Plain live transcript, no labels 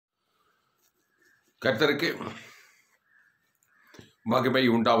கர்த்தருக்கு மகிமை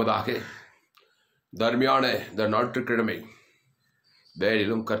உண்டாவதாக. தர்மியான இந்த ஞாயிற்றுக்கிழமை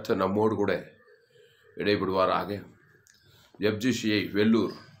வேலையிலும் கர்த்தர் நம்மோடு கூட இடைபடுவாராக. FGCI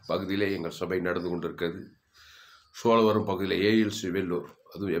வெள்ளூர் பகுதியிலே எங்கள் சபை நடந்து கொண்டிருக்கிறது. சோழவரம் பகுதியில் ALC வெள்ளூர்,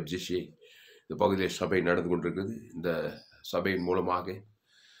 அதுவும் FGCI இந்த பகுதியில் சபை நடந்து கொண்டிருக்கிறது. இந்த சபையின் மூலமாக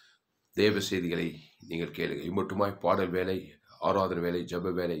தேவ செய்திகளை நீங்கள் கேளுங்கள். இம்மட்டுமாய் பாடல் வேலை, ஆராதனை வேலை, ஜப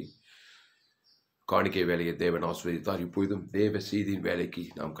வேலை, காணிக்கை வேலையை தேவன் ஆசீர்வதித்தார். இப்பொழுதும் தேவ செய்தியின் வேலைக்கு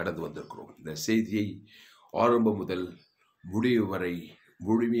நாம் கடந்து வந்திருக்கிறோம். இந்த செய்தியை ஆரம்பம் முதல் முடிவு வரை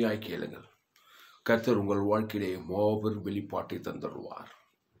முழுமையாய் கேளுங்கள். கர்த்தர் உங்கள் வாழ்க்கையிலே மாபெரும் வெளிப்பாட்டை தந்துள்ளார்.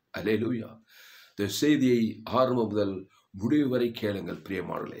 அல்லேலூயா. இந்த செய்தியை ஆரம்பம் முதல் முடிவு வரை கேளுங்கள்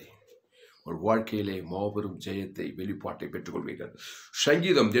பிரியமானவர்களே. உங்கள் வாழ்க்கையிலே மாபெரும் ஜெயத்தை, வெளிப்பாட்டை பெற்றுக்கொள்வீர்கள்.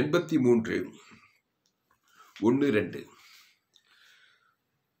 சங்கீதம் 83:1-2.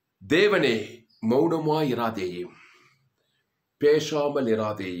 தேவனே மௌனமாயிராதேயும், பேசாமல்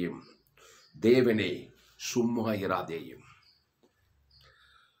இராதேயும், தேவனே சும்மா இராதேயும்.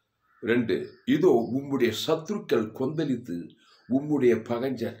 2. இதோ உம்முடைய சத்துருக்கள் கொந்தளித்து உம்முடைய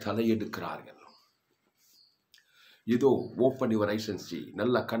பகஞ்சர் தலையெடுக்கிறார்கள். இதோ ஓப்பன் யுவர் ஐஸ் அண்ட் சீ.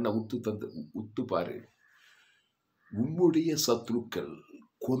 நல்ல கண்ணை உத்து பாரு. உம்முடைய சத்துருக்கள்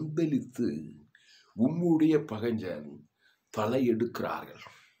கொந்தளித்து உம்முடைய பகஞ்சர் தலையெடுக்கிறார்கள்.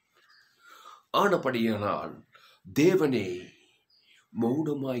 ஆனபடியானால் தேவனே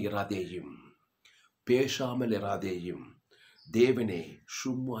மௌனமாயிராதேயும், பேசாமல் இராதேயும், தேவனே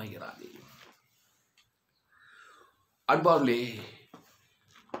சும்மா இராதேயும். அன்பார்களே,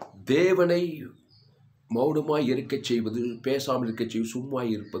 தேவனை மௌனமாய் இருக்க செய்வது, பேசாமல் இருக்க செய்வது, சும்மா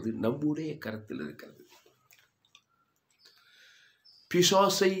இருப்பது நம்முடைய கரத்தில் இருக்கிறது.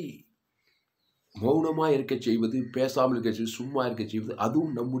 பிசாசை மௌனமாய் இருக்க செய்வது, பேசாமல் இருக்க செய்வது, சும்மா இருக்க செய்வது,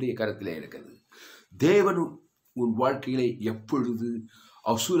 அதுவும் நம்முடைய கரத்திலே இருக்கிறது. தேவன் உன் வாழ்க்கையிலே எப்பொழுது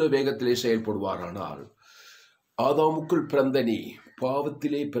அசுர வேகத்திலே செயல்படுவாரானால், ஆதாமுக்குள் பிறந்த நீ,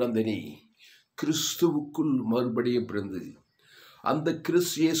 பாவத்திலே பிறந்த நீ, கிறிஸ்துவுக்குள் மறுபடியும் பிறந்து அந்த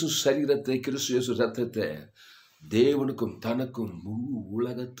கிறிஸ்து இயேசு சரீரத்தை, கிறிஸ்து இயேசு ரத்தத்தை தேவனுக்கும் தனக்கும் முழு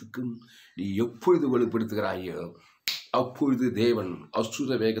உலகத்துக்கும் நீ எப்பொழுது வெளிப்படுத்துகிறாயோ அப்பொழுது தேவன் அசுர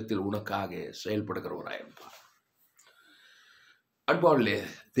வேகத்தில் உனக்காக செயல்படுகிறவராயிருப்பார். அன்பாளே,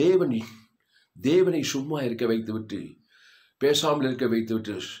 தேவனை சும்மா இருக்க வைத்துவிட்டு, பேசாமல் இருக்க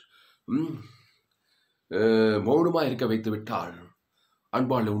வைத்துவிட்டு, மௌனமாக இருக்க வைத்து விட்டால்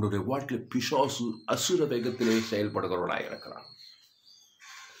அன்பாளே, உன்னுடைய வாழ்க்கையில் பிசாசு அசுர வேகத்திலே செயல்படுகிறவராக இருக்கிறான்.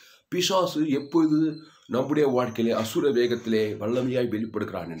 பிசாசு எப்பொழுது நம்முடைய வாழ்க்கையிலே அசுர வேகத்திலே வல்லமையாய்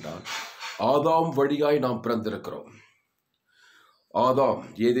வெளிப்படுகிறான் என்றால், ஆதாம் வழியாய் நாம் பிறந்திருக்கிறோம். ஆதாம்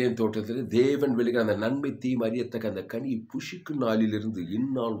ஏதேன் தோட்டத்தில் தேவன் வெளிக்கிற அந்த நன்மை தீமை அறியத்தக்க அந்த கனியை புஷிக்கும் நாளிலிருந்து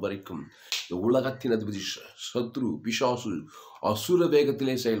இந்நாள் வரைக்கும் இந்த உலகத்தின் அதிபதி சத்ரு பிசாசு அசுர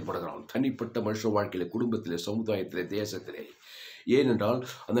வேகத்திலே செயல்படுகிறான். தனிப்பட்ட மனுஷ வாழ்க்கையிலே, குடும்பத்திலே, சமுதாயத்திலே, தேசத்திலே. ஏனென்றால்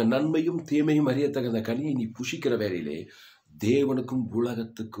அந்த நன்மையும் தீமையும் அறியத்தக்க அந்த கனியை நீ புஷிக்கிற வேலையிலே தேவனுக்கும்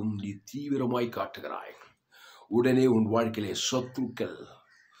உலகத்துக்கும் நீ தீவிரமாய் காட்டுகிறாய். உடனே உன் வாழ்க்கையிலே சத்துருக்கள்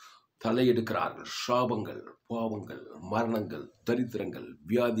தலையெடுக்கிறார்கள். சாபங்கள், பாவங்கள், மரணங்கள், தரித்திரங்கள்,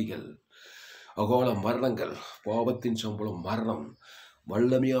 வியாதிகள், அகோல மரணங்கள், பாவத்தின் சம்பளம் மரணம்.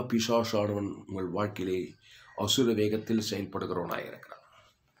 வல்லமையா பிசாசானவன் உங்கள் வாழ்க்கையிலே அசுர வேகத்தில் செயல்படுகிறவனாக இருக்கிறான்.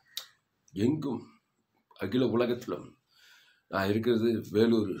 எங்கும் அகில உலகத்திலும், நான் இருக்கிறது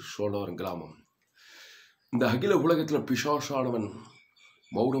வேலூர் சோழவரம் கிராமம். இந்த அகில உலகத்தில் பிசாசானவன்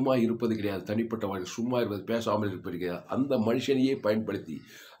மௌனமாக இருப்பது கிடையாது. தனிப்பட்ட வாழ்க்கை சும்மா இருப்பது, பேசாமல் இருப்பது கிடையாது. அந்த மனுஷனையே பயன்படுத்தி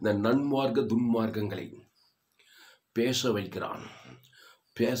அந்த நன்மார்க்க துன்மார்க்கங்களை பேச வைக்கிறான்.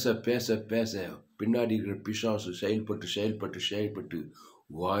 பேச பேச பேச பின்னாடி இருக்கிற பிசாசு செயல்பட்டு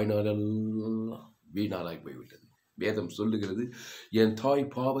வாய்நாளெல்லாம் வீணாலாய் போய்விட்டது. வேதம் சொல்லுகிறது, என் தாய்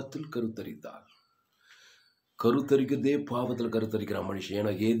பாவத்தில் கருத்தரித்தாள். கருத்தரிக்கிறதே பாவத்தில் கருத்தரிக்கிறான் மனுஷன்.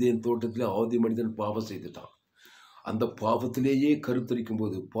 ஏன்னா ஏதேன் தோட்டத்தில் ஆதி மனிதன் பாவம் செய்துட்டான். அந்த பாவத்திலேயே கருத்தரிக்கும்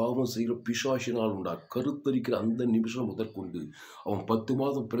போது பாவம் செய்கிற பிசாசினால் உண்டா கருத்தரிக்கிற அந்த நிமிஷம் முதற்கொண்டு அவன் 10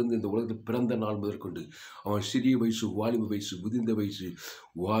 மாதம் பிறந்து இந்த உலகத்தில் பிறந்த நாள் முதற்கொண்டு அவன் சிறிய வயசு, வாலிப வயசு, முதிர்ந்த வயசு,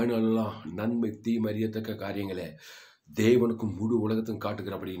 வாழ்நாளெல்லாம் நன்மை தீமை அறியத்தக்க காரியங்களை தேவனுக்கும் முழு உலகத்தும்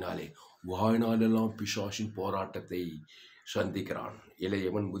காட்டுகிறபடினாலே வாழ்நாளெல்லாம் பிசாசின் போராட்டத்தை சந்திக்கிறான்.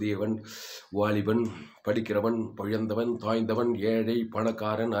 இளையவன், முதியவன், வாலிபன், படிக்கிறவன், பழந்தவன், தாய்ந்தவன், ஏழை,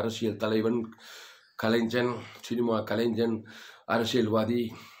 பணக்காரன், அரசியல் தலைவன், கலைஞன், சினிமா கலைஞன், அரசியல்வாதி,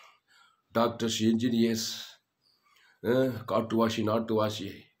 டாக்டர்ஸ், என்ஜினியர்ஸ், காட்டுவாசி, நாட்டுவாசி,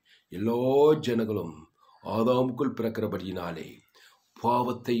 எல்லா ஜனங்களும் ஆதாமுக்குள் பிறக்கிறபடியினாலே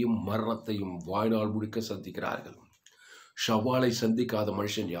பாவத்தையும் மரணத்தையும் வாழ்நாள் முழுக்க சந்திக்கிறார்கள். சவாலை சந்திக்காத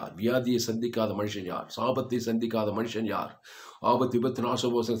மனுஷன் யார்? வியாதியை சந்திக்காத மனுஷன் யார்? சாபத்தை சந்திக்காத மனுஷன் யார்? ஆபத்து விபத்து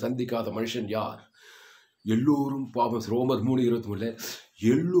நாசமோசம் சந்திக்காத மனுஷன் யார்? எல்லோரும் பாவம், ரோமர் 3:23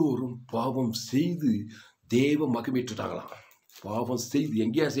 எல்லோரும் பாவம் செய்து தேவ மகிமைட்டுட்டாங்களாம். பாவம் செய்து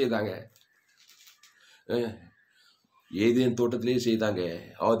எங்கேயா செய்தாங்க? ஏதேன் தோட்டத்திலே செய்தாங்க.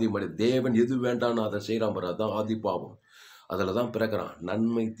 ஆதி மணி தேவன் எது வேண்டான்னு அதை செய்கிறான் பாரு, அதுதான் ஆதி பாவம். அதில் தான் பிறக்கிறான்.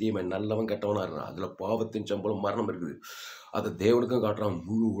 நன்மை தீமை, நல்லவன் கெட்டவனாக இருக்கிறான். அதில் பாவத்தின் சம்பளம் மரணம் இருக்குது. அதை தேவனுக்கும் காட்டுறான்,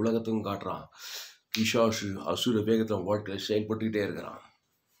 முழு உலகத்துக்கும் காட்டுறான். பிசாசு அசுர வேகத்தில் வாழ்க்கையில் செயல்பட்டுக்கிட்டே இருக்கிறான்.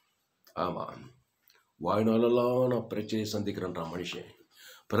 ஆமாம், வாழ்நாளெல்லாம் நான் பிரச்சனையை சந்திக்கிறேன்றான் மனுஷன்.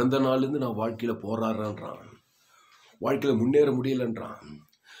 பிறந்த நாள்லேருந்து நான் வாழ்க்கையில் போராடுறேன்றான். வாழ்க்கையில் முன்னேற முடியலன்றான்.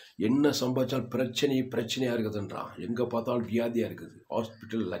 என்ன சம்பாதிச்சாலும் பிரச்சனையாக இருக்குதுன்றான். எங்கே பார்த்தாலும் வியாதியாக இருக்குது.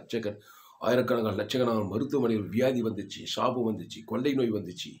 ஹாஸ்பிட்டல் ஆயிரக்கணக்கான லட்சக்கணக்கான மருத்துவமனைகள் வியாதி வந்துச்சு, சாபம் வந்துச்சு, கொள்ளை நோய்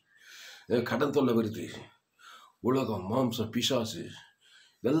வந்துச்சு, கடன் தொல்லை வருது, உலகம், மாம்சம், பிசாசு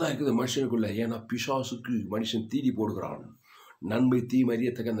இதெல்லாம் இருக்குது மனுஷனுக்குள்ள. ஏன்னா பிசாசுக்கு மனுஷன் தீடி போடுகிறான். நன்மை தீமை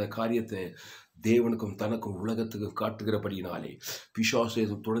அறியத்தக்க அந்த காரியத்தை தேவனுக்கும் தனக்கும் உலகத்துக்கும் காட்டுகிறபடினாலே பிசாசு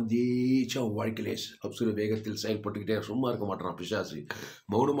தொடர்ந்தேச்சு வாழ்க்கையிலே அசுர வேகத்தில் செயல்பட்டுக்கிட்டே சும்மா இருக்க மாட்டான். பிசாசு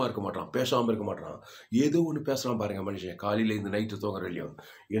மௌனமாக இருக்க மாட்டான், பேசாமல் இருக்க மாட்டான். ஏதோ ஒன்று பேசுகிறான் பாருங்க மனுஷன். காலையில் இந்த நைட்டு தூங்குற இல்லையோ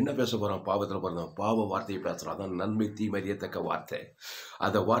என்ன பேச போகிறான்? பாவத்தில் பிறந்தான், பாவ வார்த்தையை பேசுகிறான். அதான் நன்மை தீமை அறியத்தக்க வார்த்தை.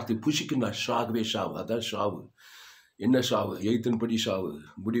 அந்த வார்த்தை புஷிக்குன்னா ஷாகவே ஷாவு. அதான் ஷாவு. என்ன ஷாவு? எழுத்தின்படி ஷாவு,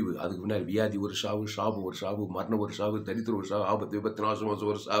 முடிவு. அதுக்கு முன்னாடி வியாதி ஒரு ஷாவு, சாபம் ஒரு ஷாவு, மரணம் ஒரு ஷாவு, தரித்திரம் ஒரு ஷாவு, ஆபத்து விபத்து நாசமோசம்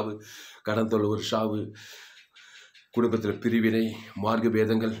ஒரு ஷாவு, கடன் தொல்லை ஒரு ஷாவு, குடும்பத்தில் பிரிவினை, மார்க்க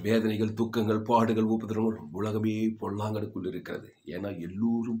பேதங்கள், வேதனைகள், துக்கங்கள், பாடுகள், உபத்திரங்கள், உலகமே பொல்லாங்கனுக்குள் இருக்கிறது. ஏன்னா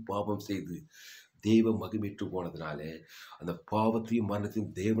எல்லோரும் பாவம் செய்து தெய்வ மகிமைற்று போனதுனால அந்த பாவத்தையும்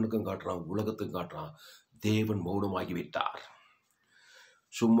மரணத்தையும் தேவனுக்கும் காட்டுறான், உலகத்துக்கும் காட்டுறான். தேவன் மௌனமாகிவிட்டார்,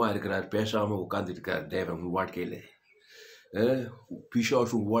 சும்மா இருக்கிறார், பேசாமல் உட்கார்ந்துருக்கார். தேவன் உங்கள் வாழ்க்கையில்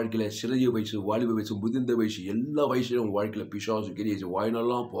பிசாசு வாழ்க்கையில் சிறிய வயசு, வாலிப வயசு, முதிர்ந்த வயசு, எல்லா வயசுலையும் உங்கள் வாழ்க்கையில் பிசாசு கிரியை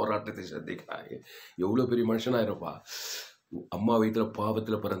வாய்நாளெல்லாம் போராட்டத்தை சந்திக்கிறாங்க. எவ்வளோ பெரிய மனுஷனாக இருப்பா. அம்மா வயிற்றில்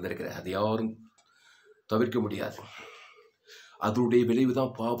பாவத்தில் பிறந்திருக்கிற, அதை யாரும் தவிர்க்க முடியாது. அதனுடைய விளைவு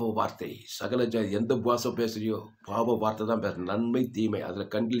தான் பாவ வார்த்தை. சகல எந்த பாஷை பேசுறியோ பாவ வார்த்தை தான் பேசுகிறேன். நன்மை தீமை,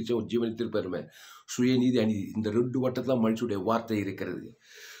 அதில் கண்களிச்சம் ஜீவனத்தில் பெருமை, சுயநீதி அநீதி, இந்த 2 வட்டத்தில் மனுஷனுடைய வார்த்தை இருக்கிறது.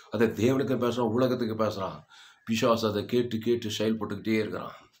 அதை தேவனுக்கு பேசுகிறான், உலகத்துக்கு பேசுகிறான். பிசாசு அதை கேட்டு கேட்டு செயல்பட்டுக்கிட்டே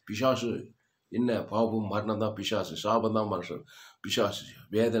இருக்கிறான். பிசாசு என்ன? பாவம் மரணம் தான் பிசாசு, சாபம் தான் மனுஷன். பிசாசு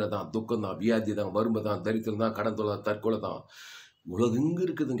வேதனை தான், துக்கம் தான், வியாதி தான், வறுமை தான், தரித்திரம் தான், கடன் தொல்லை, தற்கொலை தான். உலகெங்கு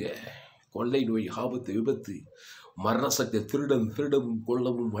இருக்குதுங்க. கொள்ளை நோய், ஆபத்து விபத்து, மரண சக்தி, திருடவும்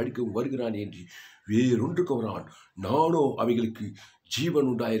கொல்லவும் அடிக்கவும் வருகிறான் என்று வேறொன்றுக்கு வரான். நானோ அவைகளுக்கு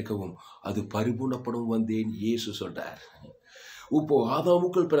ஜீவன் உண்டாயிருக்கவும் அது பரிபூர்ணப்படும் வந்தேன் இயேசு சொல்றார். இப்போ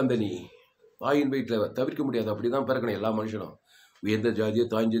ஆதாமுக்குள் பிறந்த நீ தாயின் வயிற்றில் தவிர்க்க முடியாது. அப்படி தான் பிறக்கணும் எல்லா மனுஷனும். எந்த ஜாதியோ,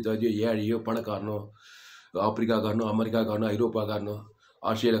 தாய்ஞ்ச ஜாதியோ, ஏழையோ, பணக்காரனோ, ஆப்பிரிக்காக்காரனோ, அமெரிக்காக்காரனோ, ஐரோப்பாக்காரனோ,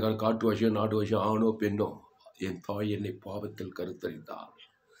 ஆசியாக்காரனோ, காட்டு வாசியோ, நாட்டு வாசியோ, ஆணோ பெண்ணோ, என் தாய் என்னை பாவத்தில் கருத்தறிந்தாள்.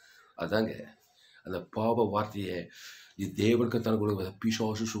 அதாங்க அந்த பாவ வார்த்தையை தேவனுக்கு தனக்கு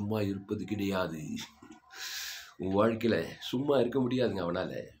பிசாசு சும்மா இருப்பது கிடையாது. உன் வாழ்க்கையில் சும்மா இருக்க முடியாதுங்க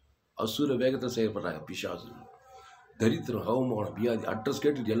அவனால். அசுர வேகத்தில் செயல்படுறாங்க பிசாசு. தரித்திரம், அவமானம், வியாதி, அட்ரஸ்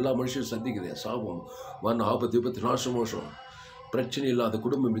கேட்டு எல்லா மனுஷனும் சந்திக்குது. சாபம், மரணம், ஆபத்து விபத்து நாசமோசம். பிரச்சனை இல்லாத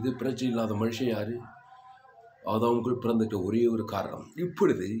குடும்பம் இது. பிரச்சனை இல்லாத மனுஷன் யாரு? ஆதாமுக்குள் பிறந்துட்ட ஒரே ஒரு காரணம்.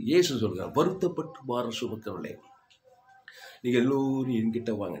 இப்பொழுது இயேசு சொல்கிறார், வருத்தப்பட்டு பாரம் சுமக்கிறவர்களே நீங்கள் எல்லோரும்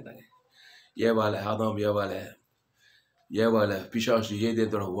என்கிட்ட வாங்கிட்டாங்க. ஏவால பிசாசு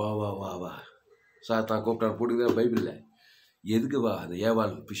ஏதேந்தோட வா வா வா வா சாத்தான் கூப்பிட்டான் போட்டுக்கிற பைபிளில். எதுக்கு வா? அந்த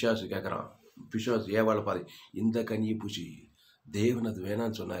ஏவாள் பிசாசு கேட்குறான். பிசாசு ஏவாளை பாரு, இந்த கனியை பூசி, தேவன் அது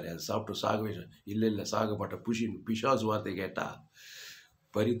வேணான்னு சொன்னார், அது சாப்பிட்டு சாகவே. இல்லை சாக மாட்டேன் புஷின். பிசாசு வார்த்தை கேட்டா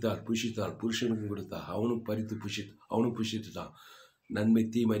பறித்தாள், புஷித்தாள், புருஷனுக்கு கொடுத்தா, அவனும் புஷித்துட்டான். நன்மை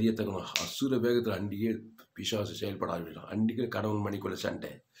தீமை அறியத்தக்கணும். அசுர வேகத்தில் அன்றைக்கே பிசாசு செயல்பட ஆரம்பிச்சான். அன்றைக்கே கணவன் மணிக்குள்ள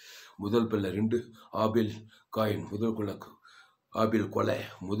சண்டை. முதல் பிள்ளை 2 ஆபேல் காயின், ஆபேல் கொலை,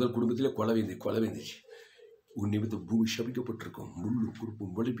 முதல் குடும்பத்திலே கொலை வந்துச்சு. உன் நிமித்தம் பூமி சபிக்கப்பட்டிருக்கும், முள்ளும்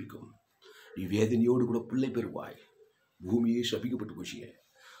குறுப்பும் ஒழிப்பிக்கும், நீ வேதனையோடு கூட பிள்ளை பெறுவாய். பூமியே சபிக்கப்பட்டு புஷிய.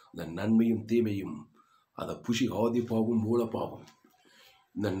 இந்த நன்மையும் தீமையும் அதை புஷி ஆதி பாவம், மூல பாவம்.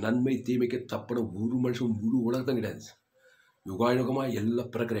 இந்த நன்மை தீமைக்கு தப்பன ஒரு மனுஷன் முழு உலகத்தான் கிடையாது. யுகாயுகமாக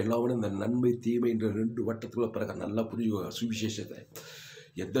எல்லாம் பிறக்கிற எல்லாவனும் இந்த நன்மை தீமை என்ற 2 வட்டத்துக்குள்ள பிறக்க நல்லா புரிஞ்சு சுவிசேஷத்தை.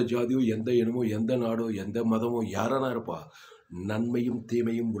 எந்த ஜாதியோ, எந்த இனமோ, எந்த நாடோ, எந்த மதமோ, யாரானா இருப்பா, நன்மையும்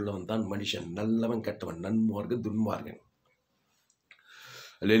தீமையும் உள்ளவன் தான் மனுஷன். நல்லவன் கெட்டவன், நன்மார்கன் துன்மார்கன்.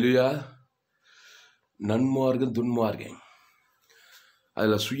 அல்லேலூயா. நன்மார்கன் துன்மார்கன்.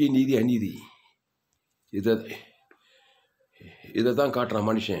 அதில் சுயநீதி அநீதி. இதை இதை தான் காட்டுறான்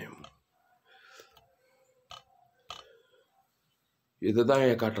மனுஷன். இதை தான்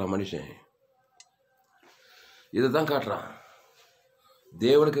காட்டுறான் மனுஷன். இதை தான் காட்டுறான்.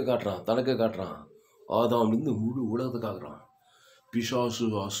 தேவனுக்கு காட்டுறான், தனக்கு காட்டுறான். ஆதாம்லேருந்து முழு உலகத்துக்கு காக்குறான். பிசாசு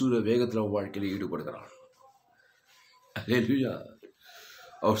அசுர வேகத்தில் வாழ்க்கையில் ஈடுபடுகிறான். அல்லேலூயா.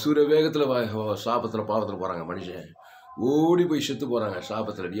 அவர் சூரிய வேகத்தில் சாபத்தில் பாவத்தில் போகிறாங்க. மனுஷன் ஓடி போய் செத்து போகிறாங்க.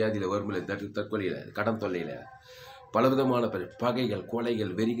 சாபத்தில், வியாதியில், வறுமையில், தற்கொலையில், கடன் தொல்லையில், பலவிதமான பகைகள்,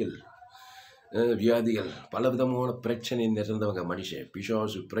 கொலைகள், வெறிகள், வியாதிகள், பலவிதமான பிரச்சனை நிறைந்தவங்க மனுஷன்.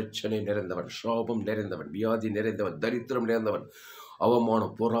 பிசாசு பிரச்சனை நிறைந்தவன், சாபம் நிறைந்தவன், வியாதி நிறைந்தவன், தரித்திரம் நிறைந்தவன்,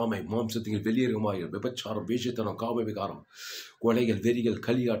 அவமானம், பொறாமை, மாம்சத்தின் வெளியேறுமாய், விபச்சாரம், வேஷத்தனம், காம விகாரம், கொலைகள், வெறிகள்,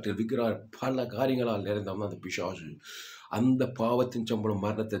 களியாட்டு, விக்கிர பல காரியங்களால் நிறைந்தவன் அந்த பிசாசு. அந்த பாவத்தின் சம்பளம்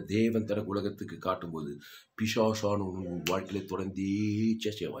மரணத்தை தேவன் தனக்கு உலகத்துக்கு காட்டும்போது பிசாசான வாழ்க்கையில தொடர்ந்தே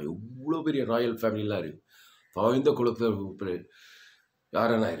செய்வான். எவ்வளோ பெரிய ராயல் ஃபேமிலிலாம் இருக்கு, தாய்ந்த குலத்தில்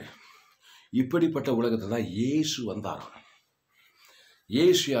யாரனாயிரு. இப்படிப்பட்ட உலகத்தில் தான் இயேசு வந்தாராம்.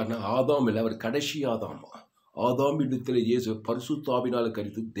 இயேசு யாருன்னா ஆதாம் இல்லை, அவர் கடைசி ஆதாம். ஆதாம் இடத்துல இயேசு பரிசுத்தாவினால்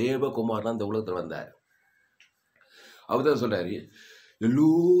கரித்து தேவகுமாரன் அந்த உலகத்தில் வந்தார். அவர் தான் சொல்றாரு,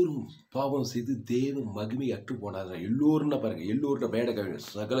 எல்லோரும் பாவம் செய்து தேவ மகிமை அற்று போனார். எல்லோரும் பாருங்க, எல்லோரும் வேட கவிஞர்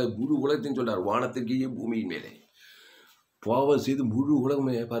சகல முழு உலகத்தையும் சொல்றார். வானத்திற்கே பூமியின் மேலே பாவம் செய்து முழு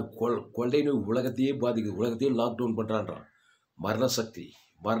உலகமே கொள்ளைன்னு உலகத்தையே பாதிக்குது, உலகத்தையே லாக்டவுன் பண்றான்றான். மரண சக்தி,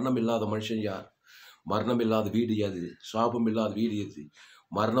 மரணம் இல்லாத மனுஷன் யார்? மரணம் இல்லாத வீடு எது? சாபம் இல்லாத வீடு எது?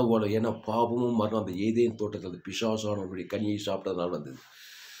 மரண ஓலை. ஏன்னா பாவமும் மரணம் அந்த ஏதேன் தோட்டத்தில் அந்த பிசாசானவனுடைய கனியை சாப்பிட்டதுனால வந்தது.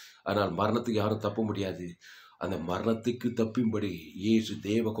 ஆனால் மரணத்துக்கு யாரும் தப்ப முடியாது. அந்த மரணத்துக்கு தப்பும்படி இயேசு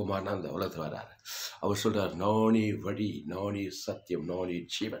தேவகுமாரன் அந்த உலகத்தில் வர்றார். அவர் சொல்றார், நானே வழி, நானே சத்தியம், நானே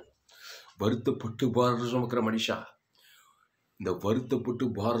ஜீவன். வருத்தப்பட்டு பாரம் சுமக்கிற மனுஷா, இந்த வருத்தப்பட்டு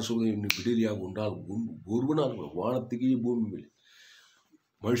பாரம் சுமக்க விடுதலையாக உண்டால் ஒருவனால் வானத்துக்கே பூமி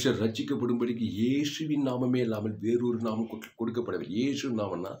மனுஷர் ரட்சிக்கப்படும்படிக்கு இயேசுவின் நாமமே இல்லாமல் வேறொரு நாமம் கொடுக்கப்படவில்லை. இயேசு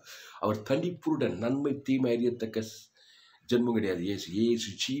நாமம்னா அவர் தனிப்புடன் நன்மை தீமை அறியத்தக்க ஜென்மம் கிடையாது. இயேசு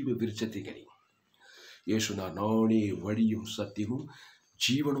ஜீவ விருட்சத்தை கிடையாது. இயேசு நானே வழியும் சத்தியமும்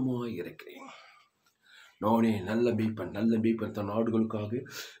ஜீவனுமாய் இருக்கிறேன். நானே நல்ல மேய்ப்பன். நல்ல மேய்ப்பன் தன் ஆடுகளுக்காக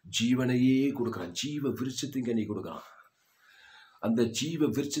ஜீவனையே கொடுக்குறான். ஜீவ விருட்சத்தின் கனி கொடுக்குறான். அந்த ஜீவ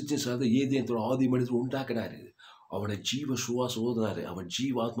விருட்சத்தின் சார்ந்த ஏதேன் ஆதி மனிதர் உண்டாக்கினாரு. அவனை ஜீவ சுவாசம் ஓதுனாரு. அவன்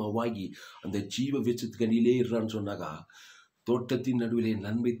ஜீவாத்மாவாகி அந்த ஜீவ விருட்சத்துக்கு கனியிலே இருறான்னு சொன்னாக்கா, தோட்டத்தின் நடுவிலே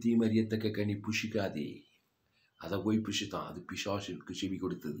நன்மை தீமை அறியத்தக்க கனி புஷிக்காதே. அதை போய் புஷித்தான். அது பிசாசுக்கு செவி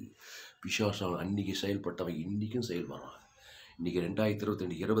கொடுத்தது. பிசாசு அன்னைக்கு செயல்பட்டவன் இன்னைக்கும் செயல்படுறான். இன்னைக்கு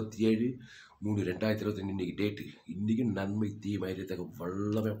 2022 27/3/2022 இன்னைக்கு டேட்டு. இன்னைக்கும் நன்மை தீமை அறியத்தக்க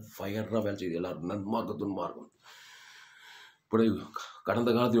வல்லமே ஃபயராக வேலை செய்யுது. எல்லாரும் நன்மார்க்கம் துன்மார்க்கம். இப்படி கடந்த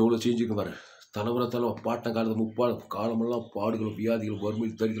காலத்தில் எவ்வளோ செஞ்சுக்கும் பாரு. தலைமுறை பாட்டம் காலத்தில் முப்பாடு காலமெல்லாம் பாடுகளும் வியாதிகளும்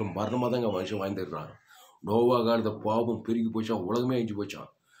வறுமையில் தரித்திரம் மரணமாக தாங்க மனுஷன் வாழ்ந்துடுறான். நோவா காலத்தை பாவம் பெருகி போச்சான், உலகமே அழிஞ்சு போச்சான்.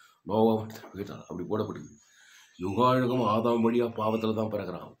 நோவா கேட்டான், அப்படி போடப்படுது. யுகாயுகம் ஆதாம் வழியாக பாவத்தில் தான்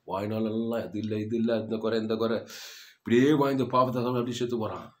பிறகுறான். வாய்நாளெல்லாம் இது இல்லை இது இல்லை, இந்த குறை இந்த குறை, இப்படியே வாய்ந்த பாவத்தை தான் அப்படியே செத்து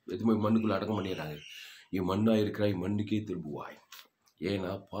போகிறான். எதுவுமே மண்ணுக்குள்ளே அடக்கம் பண்ணிடுறாங்க. நீ மண்ணாக இருக்கிறாய், மண்ணுக்கே திரும்புவாய்.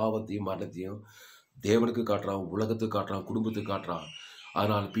 ஏன்னா பாவத்தையும் மரணத்தையும் தேவனுக்கு காட்டுறான், உலகத்துக்கு காட்டுறான், குடும்பத்துக்கு காட்டுறான்.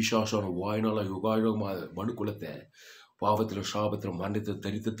 அதனால் பிசாசான வாய்நாள யுகாயுகமாக மனுக்குலத்தை பாவத்தில் சாபத்தில் மரணத்தில்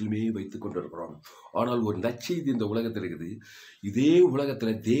தரித்திரத்திலுமே வைத்து கொண்டு இருக்கிறோம். ஆனால் ஒரு நற்செய்தி இந்த உலகத்தில் இருக்குது. இதே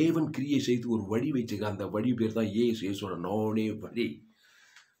உலகத்தில் தேவன் கிரியை செய்து ஒரு வழி வச்சுக்க. அந்த வழி பேர் தான் இயேசுவோட நானே வழி,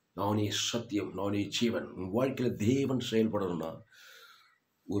 நானே சத்தியம், நானே ஜீவன். உன் வாழ்க்கையில் தேவன் செயல்படணும்னா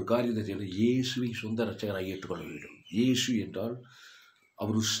ஒரு காரியத்தை செய்ய இயேசுவை சொந்த ரட்சகராக ஏற்றுக்கொள்ள வேண்டும். இயேசு என்றால்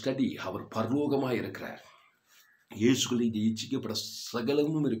அவர் ஸ்டடி, அவர் பரலோகமாக இருக்கிறார். இயேசுக்குள்ளே இச்சிக்கப்பட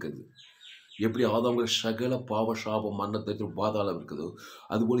சகலமும் இருக்குது. எப்படி ஆதாம்கள் சகல பாவ சாபம் மரணத்திற்கு பாதாளம் இருக்குதோ,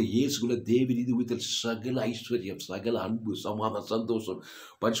 அதுபோல இயேசுக்குள்ள தேவி நீதி உயிர்த்தல் சகல ஐஸ்வர்யம், சகல அன்பு, சமாதானம், சந்தோஷம்,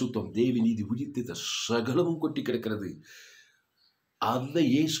 பரிசுத்தம், தேவி நீதி உயிர்த்த சகலமும் கொட்டி கிடக்கிறது. அந்த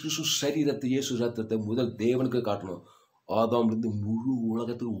இயேசு சரீரத்தை, இயேசு ரத்தத்தை முதல் தேவனுக்கு காட்டணும். ஆதாம்லேருந்து முழு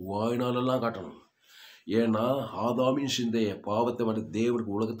உலகத்துக்கு வாய்நாளெல்லாம் காட்டணும். ஏன்னா ஆதாமின் சிந்தைய பாவத்தை வந்து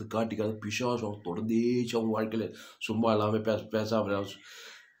தேவனுக்கு உலகத்துக்கு காட்டிக்காத பிசாசம் தொடர்ந்தே அவங்க வாழ்க்கையில் சும்மா இல்லாமல் பேசாமல்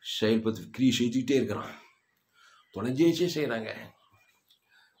செயல்படுத்தி கிரியை செஞ்சுக்கிட்டே இருக்கிறான். தொலைஞ்சேச்சே செய்கிறாங்க.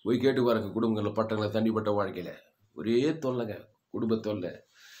 போய் கேட்டு பாருங்க, குடும்பங்களில் பட்டங்களில் தண்ணிப்பட்ட வாழ்க்கையில் ஒரே தொல்லைங்க. குடும்ப தொல்லை,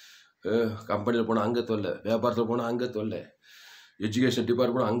 கம்பெனியில் போனால் அங்கே தொல்லை, வியாபாரத்தில் போனால் அங்கே தொல்லை, எஜுகேஷன்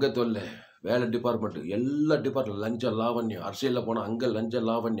டிபார்ட்மெண்ட் அங்கே தொல்லை, வேலை டிபார்ட்மெண்ட்டு, எல்லா டிபார்ட்மெண்ட் லஞ்சம் லாவண்யம், அரசியலில் போனால் அங்கே லஞ்சம்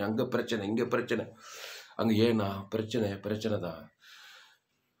லாவண்யம், அங்கே பிரச்சனை இங்கே பிரச்சனை. அங்கே ஏன்னா பிரச்சனை தான்.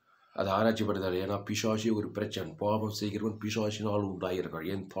 அதை ஆராய்ச்சி படுத்தாரு. ஏன்னா பிசாசி ஒரு பிரச்சனை. பாவம் செய்கிறவன் பிசாசினால் உண்டாயிருக்கிறான்.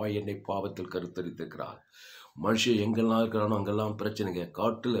 என் தாய் என்னை பாவத்தில் கருத்தரித்திருக்கிறாள். மனுஷன் எங்கெல்லாம் இருக்கிறானோ அங்கெல்லாம் பிரச்சனைங்க.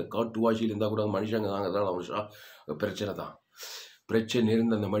 காட்டு வாசியில் இருந்தால் கூட மனுஷங்க தாங்க பிரச்சனை தான். பிரச்சனை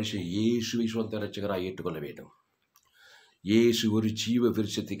இருந்த அந்த மனுஷன் இயேசுவை சொந்த இரட்சகராக ஏற்றுக்கொள்ள வேண்டும். இயேசு ஒரு ஜீவ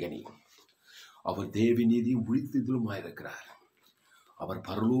விருட்சத்தின் கனி. அவர் தேவ நீதியும் உழித்ததிலுமாயிருக்கிறார். அவர்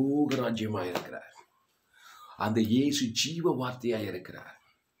பரலோக ராஜ்யமாயிருக்கிறார். அந்த இயேசு ஜீவ வார்த்தையாக இருக்கிறார்.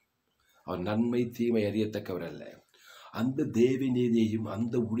 அவர் நன்மை தீமை அறியத்தக்கவர் அல்ல. அந்த தேவ நீதியையும்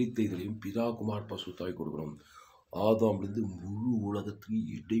அந்த உழித்ததையும் பிதா குமார் பசுத்தாய் கொடுக்கணும். ஆதாமிலிருந்து முழு உலகத்துக்கு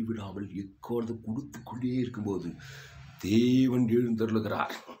இடைவிடாமல் எக்காலத்தை கொடுத்து கொண்டே இருக்கும்போது தேவன்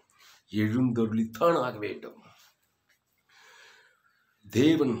எழுந்தருளுகிறார். எழுந்தருளித்தான் ஆக வேண்டும்.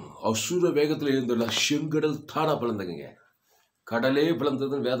 தேவன் அசுர வேகத்தில் எழுந்துள்ள செங்கடல் தானா பிளந்தங்க. கடலே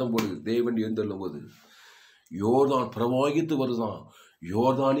பிளந்ததுன்னு வேதம் போடுது. தேவன் எழுந்தள்ளும் போது யோர்தான் பிரவாகித்து வருதான்.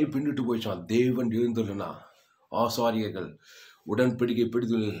 யோர்தானே பின்னிட்டு போயிச்சான். தேவன் எழுந்துள்ளனா ஆசாரியர்கள் உடன்படிக்கை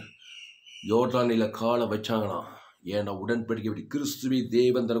பிடித்து யோர்தானில் காலை வச்சாங்களாம். ஏன்னா உடன்படிக்கை பற்றி கிறிஸ்துவை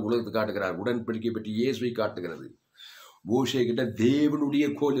தேவன் தனக்கு உலகத்தை காட்டுகிறார். உடன்படிக்கை பற்றி இயேசுவை காட்டுகிறது. மோசே கிட்ட தேவனுடைய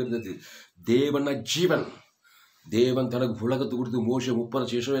கோல் இருந்தது. தேவனா ஜீவன். தேவன் தனக்கு உலகத்தை கொடுத்து மோசே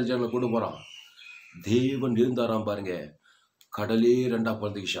 30 இஸ்ரவேல் ஜனங்களை கொண்டு போறான். தேவன் இருந்தாராம் பாருங்க. கடலே 2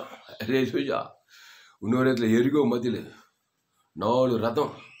 பிளந்துக்கிச்சான். இன்னொரு இடத்துல எரிகோ மதில் 4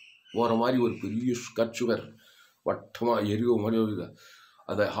 ரதம் போகிற மாதிரி ஒரு பெரிய கச்சுவர் வட்டமாக எரிகோ மாதிரி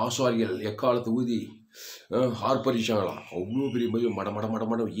அதை ஆசாரிகள் எக்காலத்தை ஊதி ஆர்ப்பரிச்சாங்களாம். அவ்வளோ பெரிய மதில் மட மட மட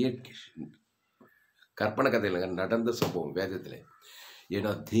மடம் இயற்கை கற்பனை கதை இல்லைங்க, நடந்த சம்பவம் வேதத்தில்.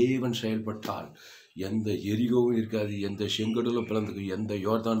 ஏன்னா தேவன் செயல்பட்டால் எந்த எரிகவும் இருக்காது, எந்த செங்கடலும் பிளந்துக்கும், எந்த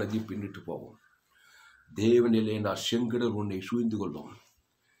யோர்தான் நதியும் பின்னிட்டு போகும். தேவன் இல்லைன்னா செங்கடல் உன்னை சூழ்ந்து கொள்ளும்.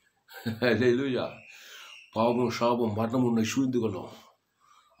 இல்லையா? பாவம் சாபம் மரணம் உன்னை சூழ்ந்து கொள்ளும்.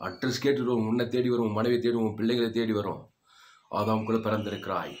 அட்ரஸ் கேட்டு வரும், உன்னை தேடி வரும், மனைவி தேடி வரும், பிள்ளைகளை தேடி வரும். ஆதாமுக்குள்ள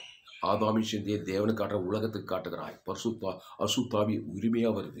பிறந்திருக்கிறாய். ஆதாமின் சிந்தையை தேவனுக்கு காட்டுற உலகத்துக்கு காட்டுகிறாய். அசுத்தாவி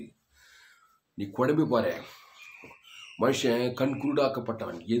உரிமையாக வருது. நீ குழம்பு பாரு. மனுஷன் கண்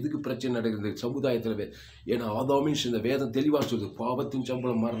குருடாக்கப்பட்டவன். எதுக்கு பிரச்சனை நடக்குது சமுதாயத்தில்? ஏன்னா ஆதாமின் சிந்தை வேதம் தெளிவாக சொல்லுது. பாவத்தின்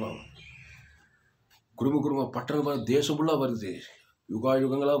சம்பளம் மரணம். குடும்ப பட்டணம் தேசம் ஃபுல்லாக வருது.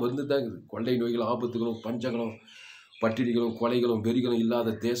 யுகங்களாக வந்து தான் இருக்குது. கொள்ளை நோய்கள், ஆபத்துகளும், பஞ்சங்களும், பட்டினிகளும், கொலைகளும், வெறிகளும்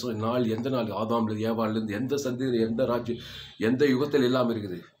இல்லாத தேசம் நாள் எந்த நாள்? ஆதாம்லேருந்து ஏவாள்லேருந்து எந்த சந்தையில், எந்த ராஜ்யம், எந்த யுகத்தில் இல்லாமல்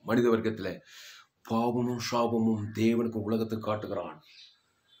இருக்குது. மனித வர்க்கத்தில் பாவமும் சாபமும் தேவனுக்கு உலகத்தை காட்டுகிறான்.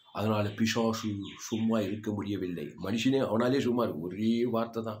 அதனால் பிசாசு சும்மா இருக்க முடியவில்லை. மனுஷனே அவனாலே சும்மா இருக்கு. ஒரே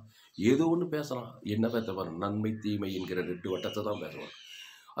வார்த்தை தான், ஏதோ ஒன்று பேசுகிறான். என்ன பேசுவார்? நன்மை தீமை என்கிற 2 வட்டத்தை தான் பேசுவான்.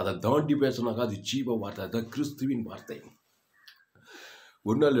 அதை தாண்டி பேசினாக்கா அது ஜீவ வார்த்தை. அதுதான் கிறிஸ்துவின் வார்த்தை.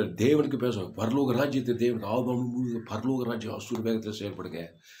 ஒன்றும் இல்லை, தேவனுக்கு பேசுவாங்க. பரலோக ராஜ்யத்தை தேவனுக்கு ஆதாமும் பரலோக ராஜ்யம் அசுர வேகத்தில் செயல்படுங்க.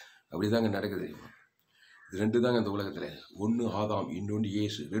 அப்படி தாங்க நடக்குது. இது 2 தாங்க இந்த உலகத்தில். ஒன்று ஆதாம், இன்னொன்று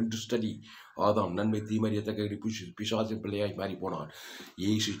இயேசு. 2 ஸ்டடி. ஆதாம் நன்மை தீமறியத்தக்க பிசாசின் பிள்ளையாய் மாறி போனான்.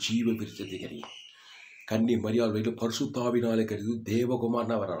 இயேசு ஜீவ விருட்சத்தின் கன்னி மரியாள் வயிற்றில் பரிசுத்தாவினாலே கருது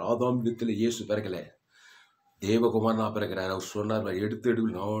தேவகுமாரனா வர்றார். ஆதாம் விதத்தில் இயேசு பிறக்கலை, தேவகுமாரனா பிறக்கிறார். அவர் சொன்னார், எடுத்து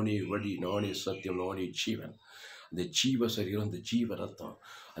நானே வழி, நானே சத்தியம், நானே ஜீவன். அந்த ஜீவ சரீரம், அந்த ஜீவ ரத்தம்,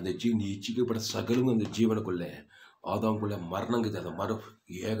 அந்த நீ இச்சிக்கப்பட்ட சகலும் அந்த ஜீவனுக்குள்ள. ஆதாமுக்குள்ள மரணங்குது. அந்த மரம்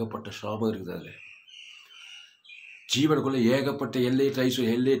ஏகப்பட்ட சாபம் இருக்குது. அதில் ஜீவனுக்குள்ள ஏகப்பட்ட எல்லையற்ற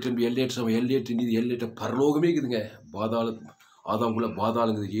ஐஸ்வர்யம், எல்லையற்ற நீதி, எல்லையற்ற பரலோகமே இருக்குதுங்க. ஆதாமுக்குள்ள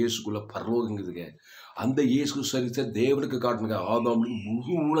பாதாளங்குது, இயேசுக்குள்ள பரலோகங்குதுங்க. அந்த இயேசு சரித்த தேவனுக்கு காட்டுங்க. ஆதாமுக்கு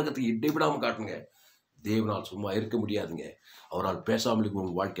முழு உலகத்தை இடைவிடாமல் காட்டுங்க. தேவனால் சும்மா இருக்க முடியாதுங்க. அவரால் பேசாமல் இருக்கும்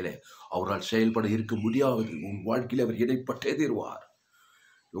உங்கள் வாழ்க்கையில். அவரால் செயல்பட இருக்க முடியாது. உங்கள் வாழ்க்கையில் அவர் இடைப்பட்டே தீர்வார்.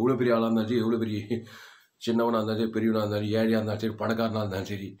 எவ்வளோ பெரிய ஆளாக இருந்தாலும் சரி, எவ்வளோ பெரிய சின்னவனாக இருந்தாலும் சரி, பெரியவனாக இருந்தாலும், ஏழையாக இருந்தாலும் சரி, பணக்காரனாக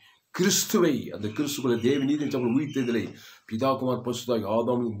இருந்தாலும் சரி, கிறிஸ்துவை, அந்த கிறிஸ்துக்குள்ள தேவ நீதி தமிழ் உயிர்த்ததில்லை. பிதாகுமார் பரிசுத்தாவி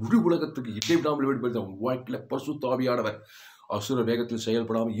ஆதாமும் முழு உலகத்துக்கு இடைவிடாமல் வெளிப்படுத்த உங்கள் வாழ்க்கையில் பரிசுத்தாவியானவர் அசுர வேகத்தில்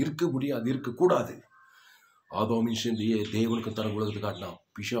செயல்படாமல் இருக்க முடியாது, இருக்கக்கூடாது. ஆதாமின் சிந்தையே தேவனுக்கு தனக்கு உலகத்தை காட்டினா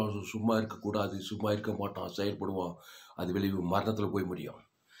பிசாசு சும்மா இருக்கக்கூடாது, சும்மா இருக்க மாட்டான், செயல்படுவான். அது விளைவு மரணத்தில் போய் முடியும்.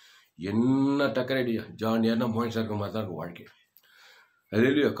 என்ன டக்கரடியா ஜாலியான மோசம் இருக்கிற மாதிரி தான் இருக்கும் வாழ்க்கை. அது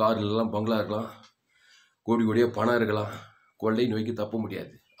இல்லையோ, கார்லாம் பங்களா இருக்கலாம், கோடி கோடியாக பணம் இருக்கலாம், கொள்ளை நோய்க்கு தப்ப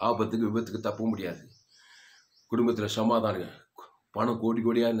முடியாது, ஆபத்துக்கு விபத்துக்கு தப்ப முடியாது. குடும்பத்தில் சமாதானம், பணம் கோடி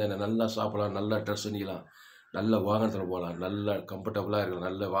கோடியாக இருந்தால் நல்லா சாப்பிடலாம், நல்லா ட்ரெஸ் பண்ணிக்கலாம், நல்ல வாகனத்தில் போகலாம், நல்லா கம்ஃபர்டபுளாக இருக்கலாம்,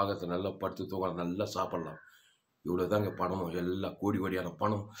 நல்ல வாகனத்தில் நல்லா படுத்து தூங்கலாம், நல்லா சாப்பிட்லாம். இவ்வளோ தாங்க பணமும், எல்லாம் கோடி கோடியான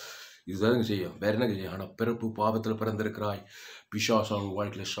பணம் இதுதாங்க செய்யும். வேறு என்ன செய்யும்? ஆனால் பிறப்பு பாவத்தில் பிறந்திருக்கிறாய். பிசாசான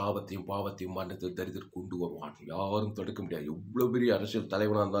வாழ்க்கையில் சாபத்தையும் பாவத்தையும் மரணத்தை தரித்திரம் கொண்டு வருவான். யாரும் தடுக்க முடியாது. எவ்வளோ பெரிய அரசியல்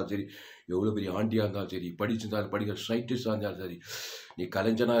தலைவனாக இருந்தாலும் சரி, எவ்வளோ பெரிய ஆண்டியாக இருந்தாலும் சரி, படிச்சிருந்தாலும் படிக்கிற சயின்டிஸ்டாக இருந்தாலும் சரி, நீ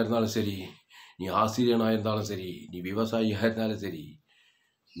கலைஞனாக இருந்தாலும் சரி, நீ ஆசிரியனாக இருந்தாலும் சரி, நீ விவசாயியாக இருந்தாலும் சரி,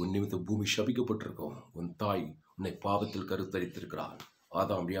 உன் நிமித்தம் பூமி சபிக்கப்பட்டிருக்கும். உன் தாய் உன்னை பாவத்தில் கருத்தரித்திருக்கிறாள்.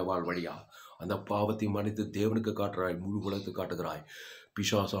 ஆதாம் ஏவாள் வழியா அந்த பாவத்தை மன்னித்து தேவனுக்கு காட்டுறாய், முழு உலகத்துக்கு காட்டுகிறாய்.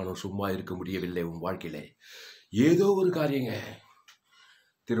 பிசாசானோ சும்மா இருக்க முடியவில்லை. உன் வாழ்க்கையில ஏதோ ஒரு காரியங்க,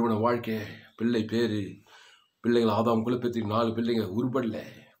 திருமண வாழ்க்கை, பிள்ளை பேரு, பிள்ளைகள் ஆதாம் குலப்பத்துக்கு 4 பிள்ளைங்க உருப்படல.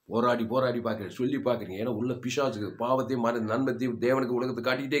 போராடி பார்க்குறேன், சொல்லி பார்க்குறீங்க. ஏன்னா உள்ள பிசாசுக்கு பாவத்தையும் நன்மத்தையும் தேவனுக்கு உலகத்தை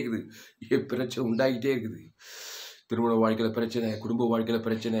காட்டிக்கிட்டே இருக்குது. பிரச்சனை உண்டாகிட்டே இருக்குது. திருமண வாழ்க்கையில் பிரச்சனை, குடும்ப வாழ்க்கையில்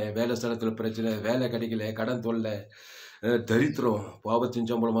பிரச்சனை, வேலை ஸ்தலத்தில் பிரச்சனை, வேலை கிடைக்கல, கடன் தொல்லை, தரித்திரம், பாவத்தின்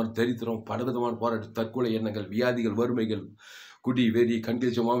சம்பளமான தரித்திரம், பலவிதமான போராட்டம், தற்கொலை எண்ணங்கள், வியாதிகள், வறுமைகள், குடி, வெறி,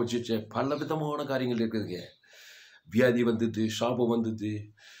 கண்கிழிச்ச மாமிச்சு, பல விதமான காரியங்கள் இருக்குதுங்க. வியாதி வந்தது, சாபம் வந்தது,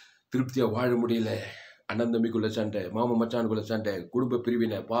 திருப்தியாக வாழ முடியல, அண்ணன் தம்பிக்குள்ள சண்டை, மாமன் மச்சானுக்குள்ள சண்டை, குடும்ப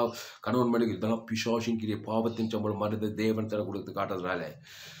பிரிவினை, கணவன் மனைவி, இதெல்லாம் பிசாசின்கிற பாவத்தின் சம்பளம் மருந்து தேவன் தர கொடுத்து காட்டுறதுனால.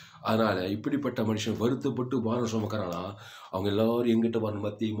 அதனால் இப்படிப்பட்ட மனுஷன் வருத்தப்பட்டு பாரம் சுமக்கிறானா, அவங்க எல்லாரும் எங்கிட்ட வரணும்.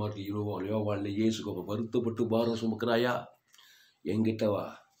 மத்திய மார்க்கு யோவான்ல இயேசுக்கு வருத்தப்பட்டு பாரம் சுமக்கிறாயா, எங்கிட்ட வா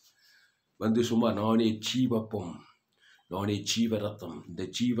வந்து சும்மா நானே ஜீவப்பம், நானே ஜீவ ரத்தம், இந்த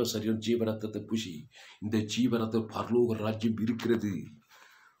ஜீவ சரீரம் ஜீவ ரத்தத்தை பூசி, இந்த ஜீவ ரத்தம் பரலோக ராஜ்யம் இருக்கிறது.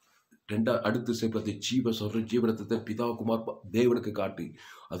 அடுத்து சேர்ப்பது ஜீவ சொல்ற ஜீவரத்தத்தை பிதா குமார் தேவனுக்கு காட்டு.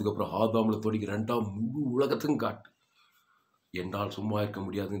 அதுக்கப்புறம் ஆதாம்ல தொடங்கி 2ஆம் முழு உலகத்துக்கும் காட்டு. என்னால் சும்மா இருக்க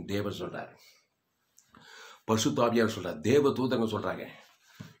முடியாதுன்னு தேவன் சொல்றாரு. பரிசுத்த ஆவியார் சொல்றாரு, தேவ தூதங்க சொல்றாங்க.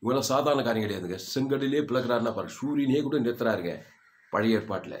 இவங்களாம் சாதாரண காரியம் கிடையாதுங்க. செங்கடலே பிளக்கிறாருன்னா பாரு, சூரியனே கூட நிறுத்துறாருங்க. பழைய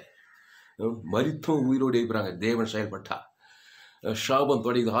ஏற்பாட்டில் மரித்தம் உயிரோடு இருக்கிறாங்க. தேவன் செயல்பட்டா சாபம்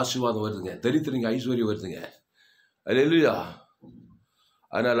தொடங்கி ஆசீர்வாதம் வருதுங்க, தரித்திரங்க ஐஸ்வர்யம் வருதுங்க. அல்லேலூயா.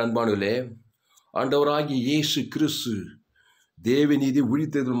 ஆனால் அன்பானவர்களே, ஆண்டவராகிய இயேசு கிறிஸ்து தேவநீதி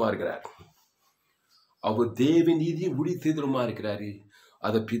ஒழித்தெழுதலுமா இருக்கிறார். அவர் தேவநீதி ஒழித்தெழுதலுமா இருக்கிறாரு.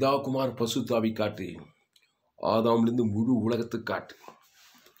 அதை பிதா குமார் பசுத்தாவி காட்டு, ஆதாம்லேருந்து முழு உலகத்துக்கு காட்டு.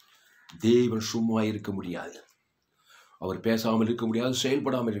 தேவன் சும்மா இருக்க முடியாது. அவர் பேசாமல் இருக்க முடியாது,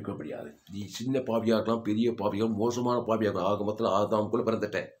 செயல்படாமல் இருக்க முடியாது. நீ சின்ன பாவியாக இருக்கலாம், பெரிய பாவியாக, மோசமான பாவியாக, ஆக மொத்தத்தில் ஆதாமுக்குள்ள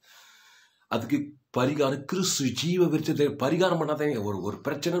பிறந்துட்டேன். அதுக்கு பரிகாரம் கிறிஸ்து ஜீவ விருச்சத்தை பரிகாரம் பண்ணாதாங்க. ஒரு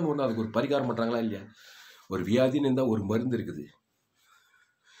பிரச்சனைன்னு ஒன்று, அதுக்கு ஒரு பரிகாரம் பண்ணுறாங்களா இல்லையா? ஒரு வியாதின்னு இருந்தால் ஒரு மருந்து இருக்குது.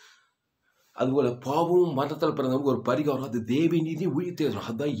 அதுபோல் பாவமும் மரணத்தில் பிறந்தவங்க ஒரு பரிகாரம், அது தேவ நீதி உயிர்த்தேடும்.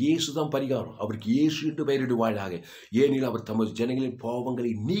 அதுதான் இயேசு தான் பரிகாரம். அவருக்கு இயேசு என்று பெயரிடு வாழாக. ஏனில் அவர் தமது ஜனங்களின்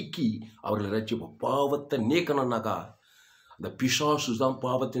பாவங்களை நீக்கி அவர்களை ரட்சிப்போம். பாவத்தை நீக்கணும்னாக்கா அந்த பிசாசு தான்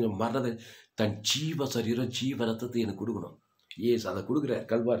பாவத்தின் மரணத்தை தன் ஜீவ சரீரம் ஜீவ ரத்தத்தை எனக்கு கொடுக்கணும். ஏசு அதை கொடுக்குறார்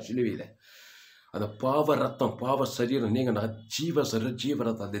கல்வார் சிலுவையில். அந்த பாவ ரத்தம் பாவ சரீரம் நீங்கள் நான் ஜீவ சரீரம் ஜீவ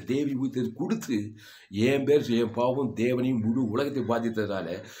ரத்தம் அந்த தேவி ஊற்றி கொடுத்து என் பேர் என் பாவம் தேவனையும் முழு உலகத்தை பாதித்ததால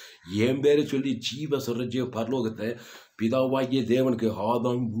என் பேரை சொல்லி ஜீவ சரீரம் ஜீவ பரலோகத்தை பிதாவாகிய தேவனுக்கு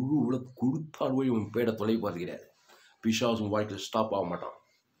ஆதாம் முழு உலகம் கொடுத்தால் போய் உன் பேரை தொலை பார்க்கிறார். பிசாசும் வாழ்க்கையில் ஸ்டாப் ஆக மாட்டான்.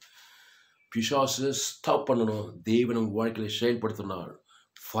 பிசாசு ஸ்டாப் பண்ணணும். தேவன் உங்கள் வாழ்க்கையில் செயல்படுத்தினார்.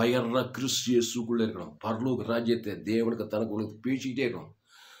 ஃபயர்னா கிறிஸ்தியஸுக்குள்ளே இருக்கணும். பரலோக ராஜ்யத்தை தேவனுக்கு தனக்கு உங்களுக்கு பேசிக்கிட்டே இருக்கணும்.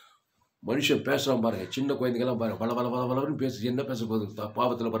 மனுஷன் பேசுகிறான் பாருங்க, சின்ன குழந்தைங்கெல்லாம் பாருங்க, பல பல பல பலன்னு பேசு. என்ன பேச போகுது?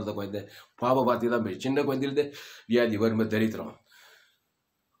 பாவத்தில் பிறந்த குழந்தை பாவ வார்த்தை தான் பேசு. சின்ன குழந்தையிலேருந்து வியாதி வறுமை தரித்திரம்.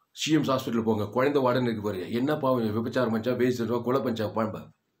 சிஎம்ஸ் ஹாஸ்பிட்டல் போங்க, குழந்தை வாடன்னு இருக்கு பாருங்க. என்ன பாவம்? விபச்சாரம் பஞ்சா, பேசுறா, கொலை பஞ்சா, பாம்பா.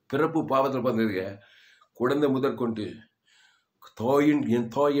 பிறப்பு பாவத்தில் பிறந்ததுங்க. குழந்தை முதற்கொண்டு என்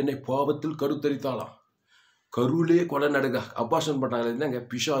தாய் என்னை பாவத்தில் கருத்தரித்தாளாம். கருவிலே கொலை நடக்க அபாஷன் பண்ணாங்க. என்னங்க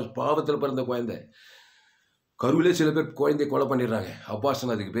பிசாசு பாவத்தில் பிறந்த குழந்தை. கருவிலே சில பேர் குழந்தைய கொலை பண்ணிடுறாங்க.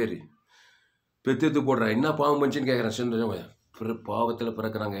 அபாஷன் அதுக்கு பேர். பெத்து போடுறாங்க. என்ன பாவம் பண்ணிச்சுன்னு கேட்குறேன். சின்ன பாவத்தில்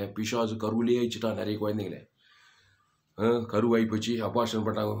பிறக்கிறாங்க. பிசாசு கருவிலே ஆயிடுச்சுட்டான் நிறைய குழந்தைங்களே. கருவாகி போச்சு, அபாஷன்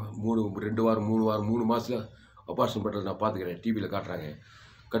பண்ணுறாங்க. 2 வாரம் 3 மாதத்தில் அபாஷன் பண்ணுறது நான் பார்த்துக்கிறேன். டிவியில் காட்டுறாங்க.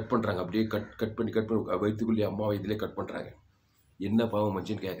 கட் பண்ணுறாங்க. அப்படியே கட் பண்ணி வயிற்றுக்குள்ளே அம்மா வயிற்றுலேயே கட் பண்ணுறாங்க. என்ன பாவம்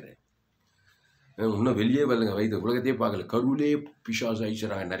பண்ணிச்சுன்னு கேட்குறேன். இன்னும் வெளியே வரலங்க. வயிற்று உலகத்தையே பார்க்கல. கருவிலே பிசாசு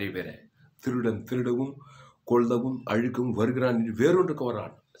அழிச்சுறாங்க நிறைய பேரை. திருடவும் கொள்ளவும் அழுக்கவும் வருகிறான், வேறொன்றுக்கு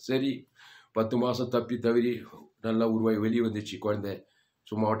வரான். சரி, 10 மாதம் தப்பி தவறி நல்லா உருவாகி வெளியே வந்துச்சு குழந்தை.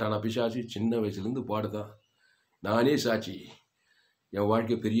 சும்மா விட்டானா பிசாசு? சின்ன வயசுலேருந்து பாடுதான். நானே சாட்சி. என்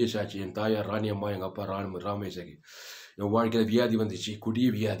வாழ்க்கை பெரிய சாட்சி. என் தாயார் ராணி அம்மா, எங்கள் அப்பா ராமேஸ்வரி. என் வாழ்க்கையில் வியாதி வந்துச்சு, கொடிய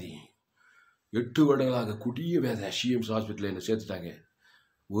வியாதி. 8 வருடங்களாக கொடிய வேதை. சிஎம்ஸ் ஹாஸ்பிட்டலில் என்னை சேர்த்துட்டாங்க.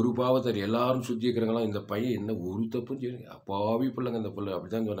 ஒரு பாவத்தை எல்லாரும் சுற்றி இருக்கிறாங்களாம். இந்த பையன் என்ன ஒரு தப்புன்னு சொல்லுங்க, அப்பாவி பிள்ளைங்க இந்த பிள்ளை.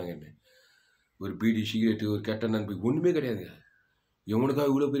 அப்படி தான் சொன்னாங்க. என்ன ஒரு பீடி சிகரெட்டு ஒரு கெட்ட நண்பி ஒன்றுமே கிடையாதுங்க.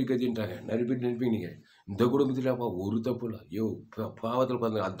 இவனுக்காக இவ்வளோ பெரிய கத்தின்ட்டாங்க. நிறைய பேர் நினைப்பீங்க நீங்கள் இந்த குடும்பத்தில் அப்பா ஒரு தப்பு இல்லை. பாவத்தில்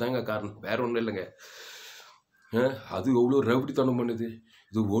பிறந்த அதுதாங்க காரணம், வேற ஒன்றும் இல்லைங்க. அது எவ்வளோ ரவுடித்தனம் பண்ணுது.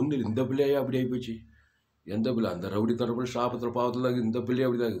 இது ஒன்று இந்த பிள்ளையா அப்படி ஆகி போச்சு. எந்த பிள்ளை? அந்த ரவுடித்தனம் சாபத்தில் பாவத்தில் தான். இந்த பிள்ளையா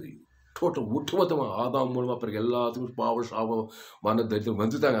அப்படி தான் இருக்குது. டோட்டல் ஒட்டுமொத்தமாக ஆதாம் மூலமாக பிறகு எல்லாத்துக்கும் பாவம் சாபம் மன தரித்திரம்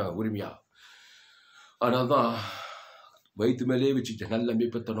வந்துட்டாங்க உரிமையாக. ஆனால் தான் வயிற்று மேலே வச்சுட்டு நல்ல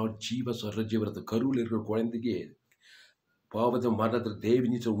மீப்பத்தனோட ஜீவரத்தை கருவில் இருக்கிற குழந்தைக்கு பாவத்தை மரணத்தில்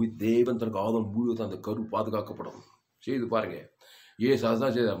தேவன் தனக்கு ஆதம் முழுவதும் அந்த கரு பாதுகாக்கப்படும். செய்து பாருங்க. ஏசு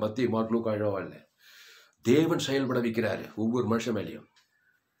அதுதான் செய்தார். மத்திய மாட்டிலும் கழவா இல்லை, தேவன் செயல்பட வைக்கிறாரு ஒவ்வொரு மனுஷன் மேலேயும்.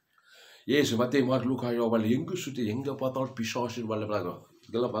 ஏசு மத்திய மாட்டிலும் கழவா இல்லை, எங்கே சுற்றி எங்கே பார்த்தாலும் பிசாசு வல்லவராக.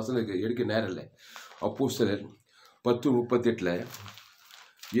 இதெல்லாம் பசங்களுக்கு எடுக்க நேரம் இல்லை. அப்போஸ்தலர் 10:38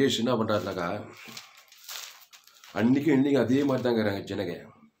 ஏசு என்ன பண்ணுறாருனாக்கா, அன்றைக்கும் இன்றைக்கும் அதே மாதிரி தாங்கிறாங்க ஜனங்க.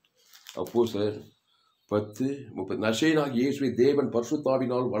 அப்போஸ்தலர் 10:30 நசரேயனாகிய இயேசுவை தேவன்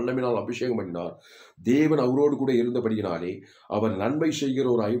பரிசுத்தாவினால் வல்லமையினால் அபிஷேகம் பண்ணினார். தேவன் அவரோடு கூட இருந்தபடியினாலே அவர் நன்மை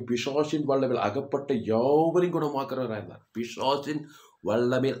செய்கிறவராயும் பிசாசின் வல்லமையில் அகப்பட்ட யாவரையும் குணமாக்குறவராக இருந்தார். பிசாசின்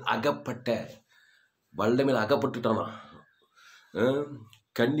வல்லமையில் அகப்பட்டுட்டானா,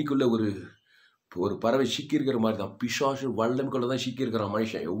 கண்ணிக்குள்ள ஒரு பறவை சிக்கியிருக்கிற மாதிரி தான் பிசாசு வல்லமைக்குள்ள தான் சிக்கியிருக்கிறான்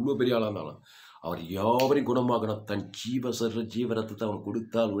மனுஷன். எவ்வளோ பெரிய ஆளாக இருந்தாலும் அவர் யாவரையும் குணமாக்கணும். தன் ஜீவரத்தை அவன்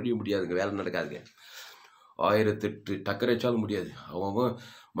கொடுத்தால் ஒழிய முடியாதுங்க, வேலை நடக்காதுங்க. 1008 டக்கரைச்சாலும் முடியாது. அவன்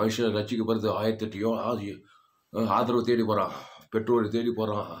மனுஷன் ரசிக்கப்படுறது 1008 ஆதரவு தேடி போகிறான், பெற்றோரை தேடி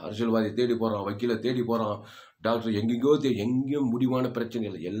போகிறான், அரசியல்வாதியை தேடி போகிறான், வக்கீலை தேடி போகிறான், டாக்டர் எங்கேயும் முடிவான பிரச்சனை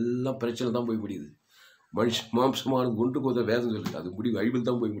இல்லை. எல்லாம் பிரச்சனை தான் போய் முடியுது. மாம்சமான ஒன்றுக்கு ஒரு வேதம் சொல்லுது, அது முடிவு அழிவில்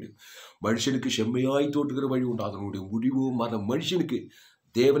தான் போய் முடியும். மனுஷனுக்கு செம்மையாய் தோட்டுக்கிற வழி உண்டு, அதனுடைய முடிவு மரணம். மனுஷனுக்கு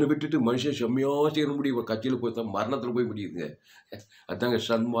தேவனை விட்டுட்டு மனுஷன் செம்மையாக செய்ய முடியும், கட்சியில் போய் தான் மரணத்தில் போய் முடியுதுங்க. அதுதாங்க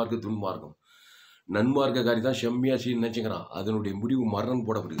சன்மார்க்க துன்மார்க்கம். நன்மார்க்கக்காரி தான் செம்மையாக செய்யணும்னு நினச்சிக்கிறான், அதனுடைய முடிவு மரணம்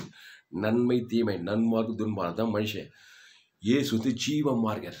போடப்படுது. நன்மை தீமை நன்மார்க்கு துன்மார்க்கம் தான் மனுஷன். இயேசு ஜீவ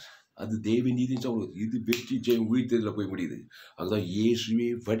மார்க்கர், அது தேவ நீதின்னு சொல்லுவது. இது வெற்றி ஜெயம் உயிர்த்ததில் போய் முடியுது. அதுதான் இயேசுவே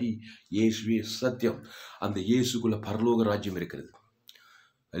வழி, இயேசுவே சத்தியம். அந்த இயேசுக்குள்ள பரலோக ராஜ்யம் இருக்கிறது.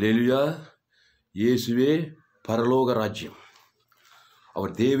 அல்லேலூயா. இயேசுவே பரலோக ராஜ்யம்.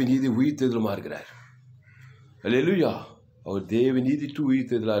 அவர் தேவ நீதி உயிர்த்ததிலுமா இருக்கிறார். அல்லேலூயா. அவர் தேவ நீதி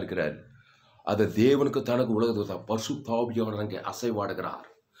உயிர்த்ததிலாக இருக்கிறார். அதை தேவனுக்கு தனக்கு உலகத்தை பரிசுத்தாவியானவர் அங்கே அசைவாடுகிறார்.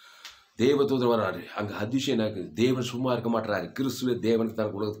 தேவதூதர் வர்றாரு, அங்கே அதிசயம் எனக்கு. தேவன் சும்மா இருக்க மாட்டாரு, கிறிஸ்துவ தேவனுக்கு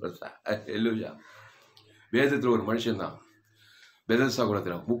தனக்கு உலகத்தை படுத்துறார். அல்லேலூயா. வேதத்தில் ஒரு மனுஷன் தான் பெதல்சா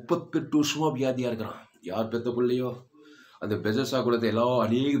குலத்தில் 38 வருஷமா வியாதியாக இருக்கிறான். யார் பெத்த பிள்ளையோ அந்த பெதல்சா குலத்தை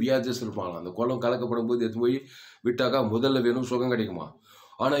அநேக வியாதிஸ் இருப்பாங்க. அந்த குளம் கலக்கப்படும் போது எடுத்து போய் விட்டாக்கா முதல்ல வேணும் சுகம் கிடைக்குமா.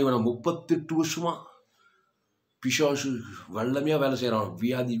 ஆனால் இவனை 38 வருஷமா பிசாசு வல்லமையாக வேலை செய்கிறான்.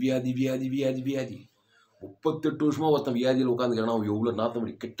 வியாதி வியாதி வியாதி வியாதி வியாதி 38 வருஷமா ஒருத்தன் வியாதியில் உட்காந்துக்கிறான். அவன் எவ்வளோ நாத்த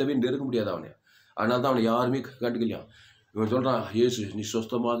முடியும், கிட்டவே நெருங்க முடியாது அவனை. அதனால தான் அவனை யாருமே கண்டுக்கலையான். இவன் சொல்கிறான், இயேசு நீ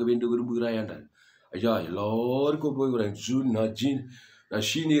சொஸ்தமாக வேண்டும் விரும்புகிறாயான்றார். ஐயா எல்லாருக்கும் போய் நான்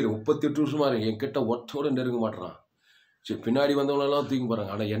சீனியர் 38 வருஷமா இருக்கேன், என் கிட்ட ஒருத்தோட நெருங்க மாட்டேறான். சரி பின்னாடி வந்தவங்களெல்லாம் தூக்கி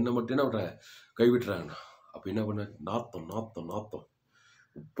போகிறாங்க, ஆனால் என்னை மட்டும் என்ன பண்ணுறேன் கைவிட்டுறாங்கண்ணா. அப்போ என்ன பண்ண, நாத்தம்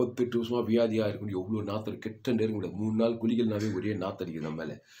 38 வருஷமா வியாதியாக இருக்கணும். எவ்வளோ நாத்தம், கெட்ட நெருங்க முடியாது. 3 நாள் குளிகள்னாவே ஒரே நாத்தடிக்குது நம்ம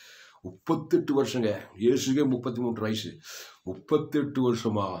மேலே. 38 வருஷங்க. இயேசுக்கே 33 வயசு. 38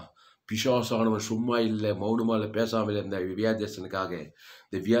 வருஷமா பிசாசானவன் சும்மா இல்லை, மௌனமாக இல்லை, பேசாமல் இருந்த வியாதியசனுக்காக.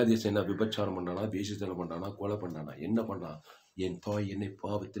 இந்த வியாதியசன் என்ன விபச்சாரம் பண்ணானா, வேசித்தனம் பண்ணானா, கொலை பண்ணானா, என்ன பண்ணான்? என் தாய் என்னை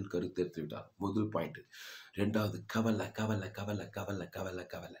பாவத்தில் கருத்தெடுத்து விட்டார். முதல் பாயிண்ட். 2வது கவலை கவலை கவலை கவலை கவலை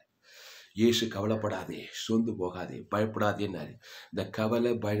கவலை. இயேசு கவலைப்படாதே, சோர்ந்து போகாதே, பயப்படாதேன்னாரு. இந்த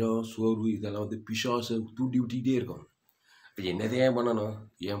கவலை பயம் சோர்வு இதெல்லாம் பிசாசை தூண்டி விட்டுக்கிட்டே இருக்கும். இப்போ என்னதே பண்ணணும்,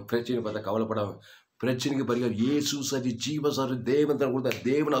 என் பிரச்சனை பார்த்தா கவலைப்படாமல் பிரச்சனைக்கு பரிகாரம் இயேசு சரி ஜீவ சார் தேவன் தான் கொடுத்தா.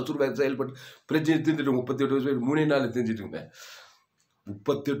 தேவன் அசுர செயல்பட்டு பிரச்சனை தெரிஞ்சுட்டு 38 வருஷம் 3 நாள் தெரிஞ்சுட்டுங்க.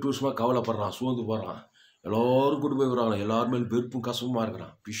 38 வருஷமாக கவலைப்படுறான், சோர்ந்து போடுறான், எல்லோரும் கொண்டு போய் வராங்க, எல்லாருமே வெறுப்பும் கசமாக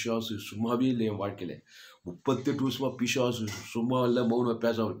இருக்கிறான். பிசாசு சும்மாவே இல்லை என் வாழ்க்கையில். 38 வருஷமாக பிசாசு சும்மா இல்லை, மௌனமாக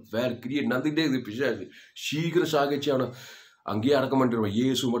பேச வேறு கிரியேட் நடந்துக்கிட்டே இருக்குது. பிசாசு சீக்கிரம் சாகிச்சு அவனை அங்கேயே அடக்கம் பண்ணிடுவான்.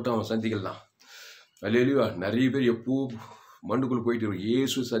 இயேசு மட்டும் அவன் சந்திக்கலாம். அல்லேலூயா. நிறைய பேர் எப்போ மண்ணுக்குள்ளே போயிட்டு இருக்கும்.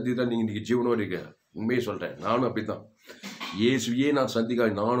 இயேசு சந்தி தான் நீங்கள் இன்றைக்கி ஜீவனோடு இருக்க. உண்மையை சொல்கிறேன், நானும் அப்படி தான். இயேசுவையே நான்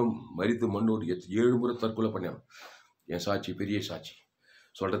சந்திக்காது, நானும் மரித்து மண்ணோடு 7 முறை தற்கொலை பண்ணேன். என் சாட்சி பெரிய சாட்சி,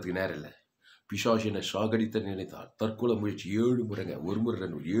 சொல்கிறதுக்கு நேரம் இல்லை. பிசாசு என்னை சாகடித்த நினைத்தார். தற்கொலை முயற்சி 7 முறைங்க, 1 முறை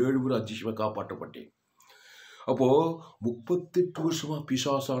 2 7 முறை அதிசயமாக காப்பாற்றப்பட்டேன். அப்போது 38 வருஷமாக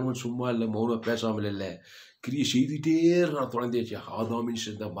பிசாசானவன் சும்மா இல்லை, மௌனம் பேசாமல் இல்லை, கிரியை செய்துகிட்டே நான் தொடர்ந்தேச்சு. ஆதாமின்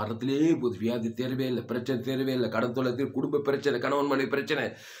சேர்ந்த மரத்திலே போது வியாதி தேரவே இல்லை, பிரச்சனை தேரவே இல்லை, கடன் தொலை, குடும்ப பிரச்சனை, கணவன் மனைவி பிரச்சனை,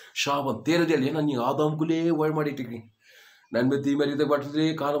 சாபம் தேரதே இல்லை. ஏன்னா நீங்கள் ஆதாமுக்குள்ளேயே வழிமாடிட்டு இருக்கீங்க. நன்மை தீமறியதை பட்டத்திலே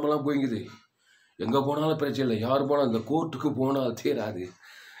காலமெல்லாம் போய்ங்குது. எங்கே போனாலும் பிரச்சனை இல்லை. யார் போனால் இந்த கோர்ட்டுக்கு போனால் தேராது,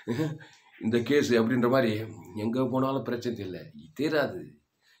 இந்த கேஸு அப்படின்ற மாதிரி எங்கே போனாலும் பிரச்சனை இல்லை, தேராது.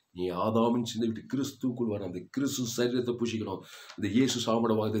 நீ ஆதாமின் சிந்தை விட்டு கிறிஸ்துக்குள் வர, அந்த கிறிஸ்து சரீரத்தை பூசிக்கணும். அந்த இயேசு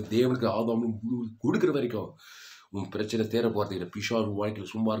சாமட வாங்க தேவனுக்கு ஆதாமின் கொடுக்குற வரைக்கும் உன் பிரச்சனை தேர போகிறது இல்லை. பிசாசு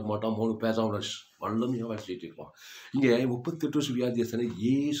வாழ்க்கையில் சும்மா இருக்க மாட்டான், மௌனம் பேசாமல் வல்லமையாக வாழ்ச்சிட்டு இருப்பான். இங்கே 38 வருஷம் வியாதியஸ்தனை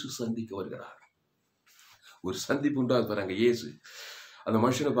இயேசு சந்திக்க வருகிறார். ஒரு சந்திப்பு உண்டாக தராங்க இயேசு. அந்த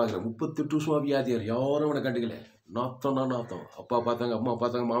மனுஷனை பார்க்குறேன், 38 வருஷமா வியாதியார், யாரும் அவனை கண்டுக்கல. நாத்தம்னா நாத்தம். அப்பா பார்த்தாங்க, அம்மா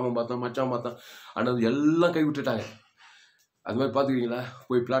பார்த்தாங்க, மாமன் பார்த்தாங்க, மச்சான் பார்த்தான், ஆனால் எல்லாம் கை விட்டுட்டாங்க. அது மாதிரி பார்த்துக்கிறீங்களா?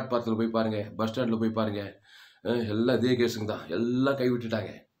 போய் பிளாட்பாரத்தில் போய் பாருங்கள், பஸ் ஸ்டாண்டில் போய் பாருங்கள், எல்லாம் இதே கேஸுங்க தான். எல்லாம் கை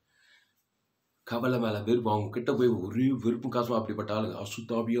விட்டுட்டாங்க. கவலை மேலே வெறுப்பு. அவங்க கிட்ட போய் ஒரே வெறுப்பும் காசும். அப்படிப்பட்ட ஆளுங்க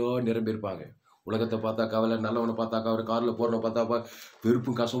அசுத்தாவியாக நிரம்பியிருப்பாங்க. உலகத்தை பார்த்தா கவலை, நல்லவனை பார்த்தா கவலை, காரில் போகிறவனை பார்த்தா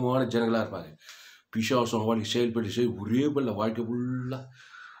வெறுப்பும் கசமான ஜனங்களாக இருப்பாங்க. பிசாசம் வாழ்க்கை செயல்பட்டு ஒரே பல்ல வாழ்க்கை ஃபுல்லாக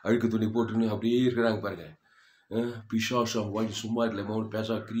அழுக்கு துணி போட்டுன்னு அப்படியே இருக்கிறாங்க பாருங்க. பிசாசம் வாழ்க்கை சும்மா இல்லை, மௌனம்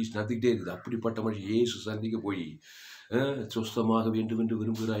பேசா கிரீஸ் நடத்திக்கிட்டே இருக்குது. அப்படிப்பட்ட மனுஷன் இயேசு சந்திக்க போய் சுஸ்தமாக வேண்டும் என்று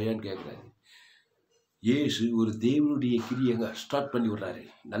விரும்புகிறாயான்னு கேட்குறாரு. இயேசு ஒரு தேவனுடைய கிரியங்க ஸ்டார்ட் பண்ணி விடுறாரு.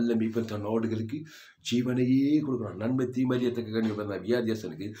 நல்ல மீட்பன் தன் நாடுகளுக்கு ஜீவனையே கொடுக்குறான். நன்மை தீமறியத்தக்க கண்ணி வந்த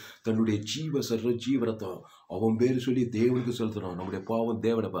வியாதியஸ்தனுக்கு தன்னுடைய ஜீவரத்தம் அவன் பேர் சொல்லி தேவனுக்கு செலுத்தணும். நம்முடைய பாவம்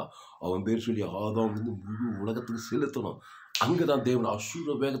தேவனப்பா அவன் பேர் சொல்லி ஆதாம்லேருந்து முழு உலகத்துக்கு செலுத்தணும். அங்கே தான் தேவன்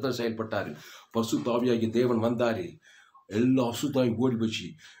அசுர வேகத்தில் செயல்பட்டார். பசுத்தாவியாகிய தேவன் வந்தார். எல்லா அசுத்தாயும் ஓடி போச்சு.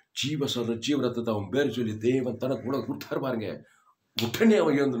 ஜீவரத்தத்தை அவன் பேர் சொல்லி தேவன் தனக்கு உலகம் கொடுத்தாரு பாருங்க. உடனே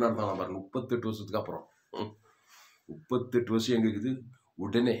அவன் எழுந்து நடந்தான் பாருங்க. 38 வருஷத்துக்கு அப்புறம் 38 வருஷம் எங்க இருக்குது.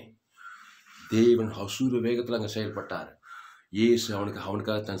 உடனே தேவன் அசூர வேகத்தில் அங்கே செயல்பட்டார். இயேசு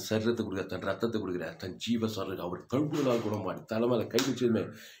அவனுக்காக தன் சரீரத்தை கொடுக்குற, தன் ரத்தத்தை கொடுக்குறார், தன் ஜீவ சரீரம். அவர் தழும்புகளால் குணமாடி தலைமையில கை வச்சதுமே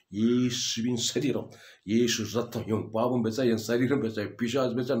இயேசுவின் சரீரம், இயேசு ரத்தம். இவன் பாவம் பேச, என் சரீரம் பேச,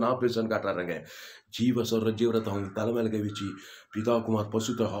 பிசாசு பேச, நான் பேசான்னு காட்டுறாங்க. ஜீவரத்தம் அவன் தலைமையில கை வச்சு பிதா குமார்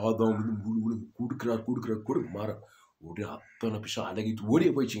பசுத்த ஆதாம் முழு கொடுக்குறார் மாற உடனே அத்தனை பிசா அடங்கிட்டு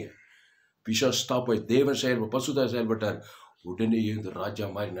ஓடிய போயிடுச்சுங்க. பிசா ஸ்டாப் ஆகி தேவன் பசுதா செயல்பட்டார். உடனே எழுந்து ராஜா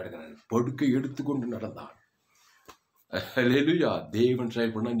மாதிரி நடக்கிறார். படுக்கை எடுத்துக்கொண்டு நடந்தான். அல்லேலூயா. தேவன்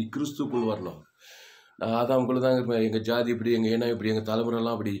செயல்படனா நீ கிறிஸ்துக்குள் வரணும். நான் ஆதாம்குள்ள தாங்க இருப்பேன். எங்கள் ஜாதி இப்படி, எங்கள் ஏன்னா இப்படி, எங்கள்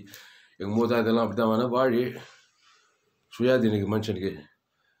தலைமுறைலாம் அப்படி, எங்கள் மூதாதெல்லாம் அப்படி தான் வேணா வாழி சுயாதி. எனக்கு மனுஷனுக்கு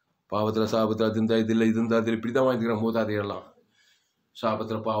பாவத்தில் சாபத்தில் அது இருந்தால் இது இல்லை, இது இருந்தால் அது இப்படி தான் வாங்கிக்கிறேன். மூதாதையெல்லாம்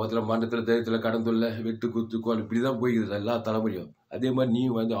சாபத்தில் பாவத்தில் மரணத்தில் தைரியத்தில் கடந்துள்ள வெட்டு குத்து கோல் இப்படி தான் போய்க்குது எல்லா தலைமுறையும். அதே மாதிரி நீ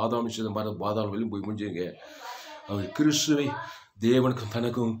வந்து ஆதாமிச்சதை மாதிரி பாதாள வழியும் போய் முடிஞ்சுங்க. அவர் கிறிஸ்துவை தேவனுக்கும்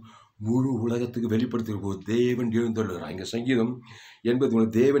தனக்கும் முழு உலகத்துக்கு வெளிப்படுத்துகிற போது தேவன் எழுந்துள்ளார். இங்கே சங்கீதம் 80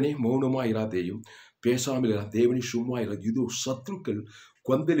 தேவனே மௌனமாக இராதேயும், பேசாமல் இரா, தேவனே சும்மா இராது. இதோ சத்துருக்கள்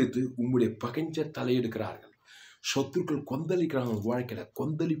கொந்தளித்து உம்முடைய பகைஞ்ச தலையெடுக்கிறார்கள். சத்துருக்கள் கொந்தளிக்கிறாங்க. வாழ்க்கையில்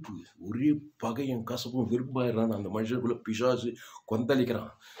கொந்தளிப்பு, ஒரே பகையும் கசப்பும் விரும்பாயிடறான். அந்த மனுஷனுக்குள்ள பிசாசு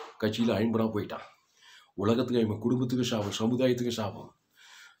கொந்தளிக்கிறான். கட்சியில் ஐம்பராக போயிட்டான். உலகத்துக்கு ஐம்பது, குடும்பத்துக்கு சாபம், சமுதாயத்துக்கு சாபம்.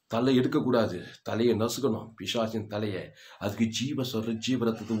 தலை எடுக்கக்கூடாது, தலையை நசுக்கணும். பிசாசின் தலையை அதுக்கு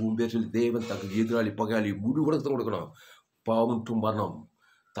ஜீவரத்தத்தை உன் பேர் சொல்லி தேவன் தனக்கு எதிராளி பகையாளி முழு உலகத்தை கொடுக்கணும். பாவம் மரணம்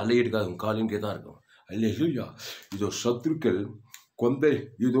தலை எடுக்காது, காலின்கே தான் இருக்கும். அல்லேலூயா. இதோ சத்துருக்கள்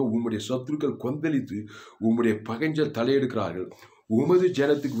உம்முடைய சத்துருக்கள் கொந்தளித்து உம்முடைய பகைஞ்சல் தலையெடுக்கிறார்கள். உமது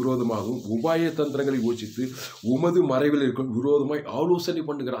ஜனத்துக்கு விரோதமாகவும் உபாய தந்திரங்களை யோசித்து உமது மறைவில் இருக்கும் விரோதமாய் ஆலோசனை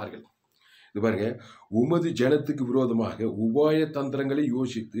பண்ணுகிறார்கள். இது பாருங்க, உமது ஜனத்துக்கு விரோதமாக உபாய தந்திரங்களை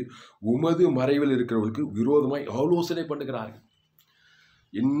யோசித்து உமது மறைவில் இருக்கிறவர்களுக்கு விரோதமாய் ஆலோசனை பண்ணுகிறார்கள்.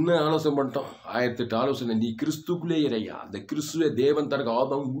 என்ன ஆலோசனை பண்ணிட்டோம்? 1008 ஆலோசனை. நீ கிறிஸ்துக்குள்ளே இறையா. அந்த கிறிஸ்துவே தேவன் தனக்கு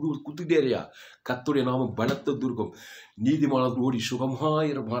ஆதாம் முழு குத்துட்டே இறையா. கர்த்தருடைய நாமம் பலத்த துர்க்கம், நீதிமானத்தில் ஓடி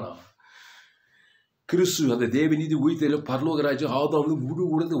சுகமாயிருப்பானா. கிறிஸ்து அந்த தேவ நீதி உயிர்த்தையில் பரலோகராஜ் ஆதாம் முழு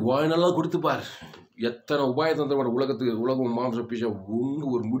உடந்து வாய்நெல்லாம் கொடுத்துப்பார். எத்தனை உபாயத்தந்திரமான உலகம் மாம்சம் பிசா ஒன்று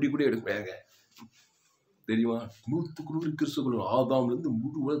ஒரு முடி கூட எடுப்பாங்க தெரியுமா? 100% கிறிஸ்துவ ஆதாம்லேருந்து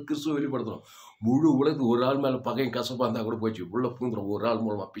முழு உலக கிறிஸ்துவ வெளிப்படுத்தணும். முழு உலகத்துக்கு ஒரு ஆள் மேலே பகையும் கசப்பாக இருந்தால் கூட போச்சு. உள்ள பூந்துடும் ஒரு ஆள்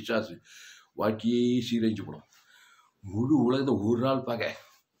மூலமாக பிசாசு வாழ்க்கையே சீரழிஞ்சு போடும். முழு உலகத்தை ஒரு ஆள் பகை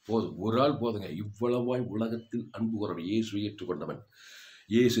போதும், ஒரு ஆள் போதுங்க. இவ்வளவாய் உலகத்தில் அன்பு கூறவன் இயேசுவை ஏற்றுக்கொண்டவன்.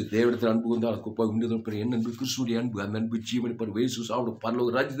 இயேசு தேவனத்தில் அன்பு வந்தால் குப்பா உண்டு என்ன அன்பு? கிறிஸ்துடைய அன்பு. அந்த அன்பு ஜீவனை பரு இயேசு சாப்பிடும்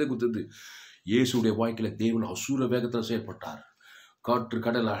பரலோக ராஜ்யத்தை கொடுத்தது. இயேசுடைய வாழ்க்கையில் தேவன் அசூர வேகத்தில் செயல்பட்டார். காற்று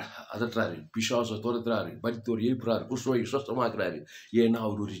கடல் அதட்டுறாரு, பிசாசை துரத்துறாரு, மரித்தோர் எழுப்புறாரு, குஷ்ணோயை சுத்தமாக்குறாரு. ஏன்னா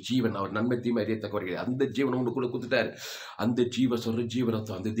அவர் ஒரு ஜீவன், அவர் நன்மை தீமை அறியத்தக்கவர்கள். அந்த ஜீவனை உனக்குள்ள கொடுத்துட்டாரு. அந்த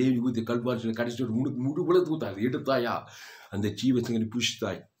ஜீவரத்தம் அந்த தேவி ஊற்றி கல்வாரி கடைசி உனக்கு முழு உலகத்து கொடுத்தாரு. எடுத்தாயா அந்த ஜீவத்தை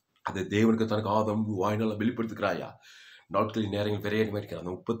புஷித்தாய். அந்த தேவனுக்கு தனக்கு ஆதம் வாய்நாள வெளிப்படுத்துக்கிறாயா. நாட்களின் நேரங்கள் விரையாக இருக்கிறார்.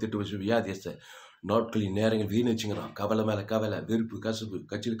 அந்த 38 வருஷம் வியாதியஸ்த நாட்களின் நேரங்கள் வீணச்சுங்கிறான். கவலை மேலே கவலை, வெறுப்பு, கசப்பு,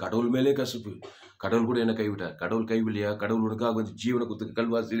 கட்சியில் கடவுள் மேலே கசப்பு. கடவுள் கூட என்ன கைவிட்டார். கடவுள் கைவில்லையா? கடவுள் உனக்காக வந்து ஜீவனை குத்துக்கு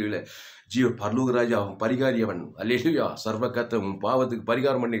கல்வாசியில் பரலோகராஜா அவன் பரிகாரி அவன். அல்லேலூயா. சர்வ கர்த்தர் உன் பாவத்துக்கு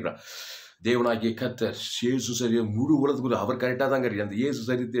பரிகாரம் பண்ணிக்கிறான். தேவனாகிய கர்த்தர் இயேசு சரீரம் முழு உலகத்துக்குள்ள அவர் கரெக்டாக தான் கிடையாது. அந்த இயேசு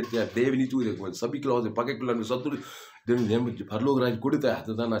சரீரத்தை எடுத்தார். தேவனி தூது சபிக்கலாம் பகைக்குள்ள சத்துரு பரலோகராஜ் கொடுத்த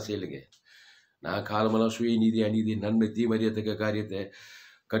அதுதான் நான் செய்யலைங்க. நான் காலமெல்லாம் சுய நீதி அநீதி நன்மை தீமறியத்தக்க காரியத்தை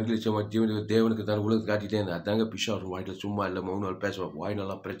கண்களிச்சமாக ஜீவனுக்கு தேவனுக்கு தான் உலகத்தை காட்டிகிட்டே இருந்தேன். அதாங்க பிசாசு வாழ்க்கையில் சும்மா இல்லை மௌனால் பேசுவான்.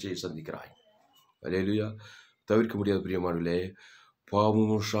 வாய்நாளெல்லாம் பிரச்சனையை சந்திக்கிறாய். அல்லேலூயா. தவிர்க்க முடியாத பிரியமானவர்களே,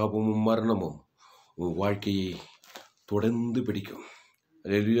 பாவமும் சாபமும் மரணமும் உன் வாழ்க்கையை தொடர்ந்து பிடிக்கும்.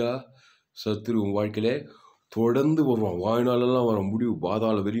 அல்லேலூயா. சத்துரு உன் வாழ்க்கையிலே தொடர்ந்து வருவான். வாழ்நாளெல்லாம் வர முடிவு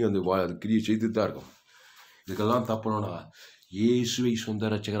பாதாள வரையும் அது கிரியை செய்து தான் இருக்கும். இதுக்கெல்லாம் தப்பணும்னா இயேசுவை சொந்த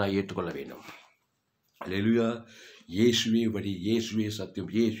ரட்சகராக ஏற்றுக்கொள்ள வேண்டும். அல்லேலூயா. இயேசுவே வழி, இயேசுவே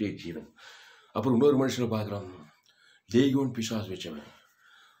சத்தியம், இயேசுவே ஜீவன். அப்புறம் இன்னொரு மனுஷனை பார்க்குறான். தேகோன் பிசாசு வச்சவன்.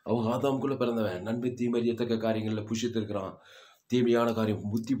 அவன் ஆதாமுக்குள்ளே பிறந்தவன். நன்மை தீமறியத்தக்க காரியங்களில் புஷித்திருக்கிறான். தீமையான காரியம்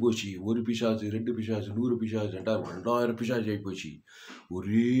புத்தி போச்சு. 1 பிசாசு 2 பிசாசு 100 பிசாசு 2000 பிசாசு ஆகி போச்சு.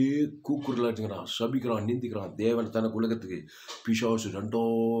 ஒரே கூக்குரலாச்சுங்கிறான், சபிக்கிறான், நிந்திக்கிறான். தேவன் தனக்கு உலகத்துக்கு பிசாசு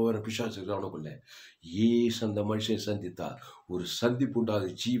 2000 பிசாசு இருக்கிறவனுக்குள்ள ஏசு அந்த மனுஷனை சந்தித்தார். ஒரு சந்திப்பு உண்டாது.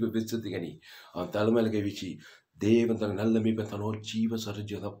 ஜீவ விசத்துக்கணி அவன் தலைமையில கை வச்சு தேவன் தன் நல்ல மீட்பை தன்னோர் ஜீவ சரி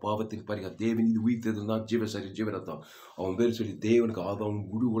பாவத்தின் பரிகாரம் தேவன் இது உயிர்த்தது தான் ஜீவ சரி ஜீவரத்தம் அவன் பேர் சொல்லி தேவனுக்கு ஆதம்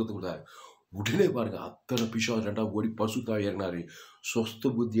முழு உலகத்து கொடுத்தார். உடனே பாருங்க அத்தனை பிசாசு 2 ஓடி பசுத்தாய் இறங்கினாரு.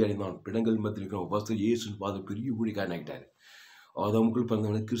 சொஸ்த புத்தி அடைந்தான். பிணங்கள் மத்தியில் வசதி இயேசுன்னு பார்த்து பெரிய ஊழிக்காரன் ஆகிட்டார். ஆதாமுக்குள்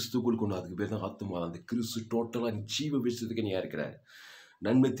பிறந்தவனை கிறிஸ்துக்குள் கொண்டு அதுக்கு பேர் தான் ஆத்துமா. அந்த கிறிஸ்து டோட்டலாக ஜீவ விஷயத்துக்கு நீ இருக்கிறார்.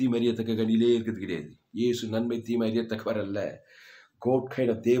 நன்மை தீமை அறியத்தக்க கனியிலே இருக்கிறது கிடையாது. இயேசு நன்மை தீமை அறியத்தக்கவர் அல்ல. God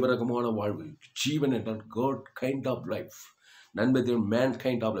kind of தேவரகமான வாழ்வு. ஜீவன் என்றால் God kind of life. நன்மை தேவன் மேன்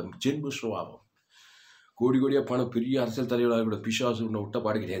கைண்ட் ஆஃப் லைஃப். ஜென்ம சுவாபம். கோடி கோடியாக பணம் பெரிய அரசியல் தலைவராக கூட பிசாசு உன்னை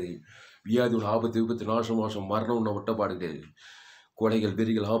விட்டப்பாடு கிடையாது. வியாதி உள்ள ஆபத்து விபத்து நாசம் மரணம் உன்னை விட்டப்பாடு கிடையாது. கொலைகள்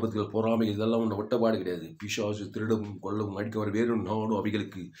வெறிகள் ஆபத்துகள் பொறாமைகள் இதெல்லாம் உன்னை விட்டப்பாடு கிடையாது. பிசாசு திருடவும் கொல்லவும் அடிக்கவர் வேறும் நானும்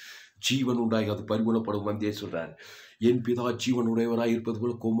அவைகளுக்கு ஜீவன் உண்டாகி அது பரிகுணப்படும் வந்தே சொல்கிறார். என் பிதா ஜீவனுடையவராக இருப்பது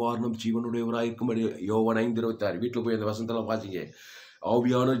போல குமாரனும் ஜீவனுடையவராக இருக்கும்படி யோவான் 5:26 வீட்டில் போய் அந்த வசந்தெல்லாம் வாசிங்க.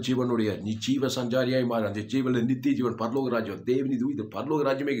 ஆவியான ஜீவனுடைய நீ ஜீவ சஞ்சாரியாய் மாறு. அந்த ஜீவனில் நித்திய ஜீவன் பரலோக ராஜ்யம் தேவன் இது பரலோக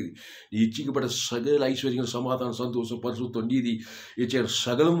ராஜ்யமே இருக்குது. நீ இச்சிக்கப்பட்ட சகல ஐஸ்வர்யங்கள் சமாதானம் சந்தோஷம் பரிசுத்தம் நீதி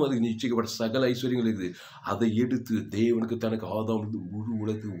சகலம் அதுக்கு நீ இச்சிக்கப்பட்ட சகல ஐஸ்வர்யங்கள் இருக்குது. அதை எடுத்து தேவனுக்கு தனக்கு ஆதாம் முழு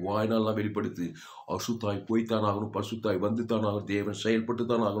உலகத்து வாய்நாளெலாம் வெளிப்படுத்து. அசுத்தாய் போய்த்தான் ஆகணும், பசுத்தாய் வந்து தான் ஆகணும், தேவன் செயல்பட்டு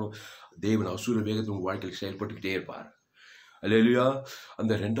தான் ஆகணும். தேவன் அசுர வேகத்தில் உங்கள் வாழ்க்கையில் செயல்பட்டுக்கிட்டே இருப்பார். அல்லேலூயா.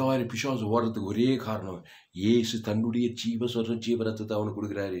 அந்த 2000 பிசாசு ஓடுறதுக்கு ஒரே காரணம் இயேசு தன்னுடைய ஜீவரத்தத்தை அவனுக்கு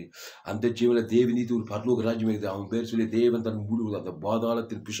கொடுக்குறாரு. அந்த ஜீவனை தேவநீதி ஒரு பரலோக ராஜ்யம் இருக்குது. அவன் பேர் சொல்லி தேவன் தன் முழு அந்த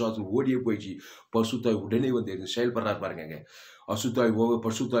பாதாளத்தின் பிசாசு ஓடியே போயிடுச்சு. பசுத்தாய் உடனே வந்து செயல்படுறாரு பாருங்க. அசுத்தாய் போக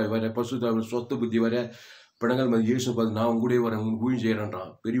பசுத்தாய் வர பசுத்தாய் சொத்த புத்தி வர பிணங்கள் வந்து இயேசு பார்த்து நான் உங்க கூட வரேன் உங்களுக்கு ஊழி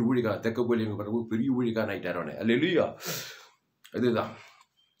செய்கிறேன்றான். பெரிய ஊழிக்காரன் தெக்க போலி எங்க பெரிய ஊழிக்காரன் ஆகிட்டார் அவனை. அல்லேலூயா. அதுதான்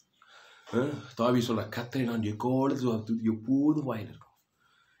தாவி சொல்ல கர்த்தரை நான் எக்காலத்து எப்போதும் வாயில் இருக்கும்.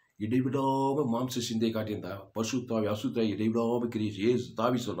 இடைவிடாமல் மாம்ச சிந்தை காட்டியிருந்தா பசுத்தாவி அசுத்தாய் இடைவிடாமல் கிரியை ஏசு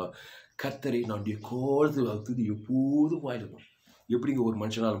தாவி சொல்கிறான் கர்த்தரை நான் எக்காலத்து எப்போதும் வாயில் இருக்கும். எப்படிங்க ஒரு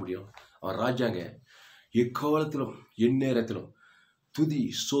மனுஷனால் முடியும்? அவன் ராஜாங்க எக்காலத்திலும் எந்நேரத்திலும் துதி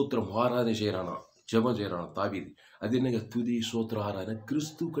சோத்திரம் ஆராதனை செய்கிறானா ஜெபம் செய்கிறானா தாவீது. அது என்னங்க துதி சோத்திரம் ஆராதனை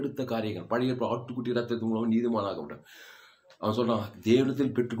கிறிஸ்துவுக்கு அடுத்த காரியங்கள். பழைய ஆட்டுக்குட்டி ரத்தத்தின் மூலம் நீதிமானாக விட்டான். அவன் சொன்னான்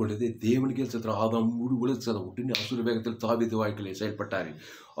தேவனத்தில் பெற்றுக்கொண்டது தேவனுக்கே சத்திர ஆதாம் முழு உலக சதம் விட்டு அசுர வேகத்தில் தாவீது வாழ்க்கையில் செயல்பட்டார்.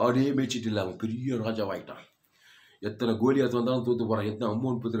 அவனே மேய்ச்சிட்டு இல்லை, அவன் பெரிய ராஜாவாயிட்டான். எத்தனை கோலியாத்து வந்தாலும் தோற்று போகிறான். எத்தனை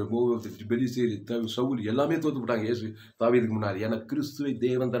அம்மோன் புத்திர மோகத்துக்கு பெலிசேரி சவுல் எல்லாமே தோற்று போட்டாங்க ஏசு தாவீதுக்கு முன்னாடி. ஏன்னா கிறிஸ்துவை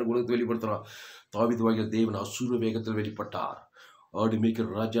தேவன் தனக்கு உலகத்தை வெளிப்படுத்துகிறான். தாவீது வாழ்க்கையில் தேவன் அசுர வேகத்தில் வெளிப்பட்டார். ஆடு மேய்க்கிற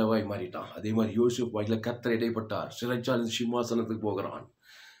ராஜாவாய் மாறிட்டான். அதே மாதிரி யோசேப்பு வாழ்க்கையில் கர்த்தர் இடைப்பட்டார். சிறைச்சாலை சிம்மாசனத்துக்கு போகிறான்.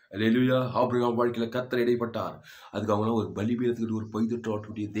 அல்லேலூயா. ஆபிரகாம் வாழ்க்கையில் கர்த்தர் இடைப்பட்டார். அதுக்கு அவங்களாம் ஒரு பலிபீடத்துக்கு ஒரு பைதட்டு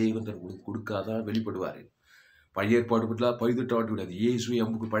ஆட்டுடைய தேவன் தனக்கு கொடுக்காதான் வெளிப்படுவார். பழைய ஏற்பாடு பற்றில பைதட்டு ஆட்டு விடாது. இயேசுவை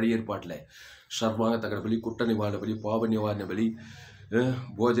அம்புக்கு பழைய ஏற்பாட்டில் சர்வாங்க தகன பலி குட்ட நிவாரண பலி பாவ நிவாரண பலி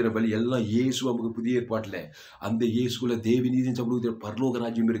போஜன பலி எல்லாம் இயேசு நமக்கு புதிய ஏற்பாட்டில். அந்த இயேசுல தேவநீதியின் சமூகத்தில் பரலோக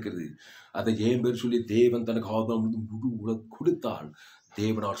ராஜ்யம் இருக்கிறது. அதை ஏன் பேர் சொல்லி தேவன் தனக்கு ஆதாம் முழு உலக கொடுத்தால்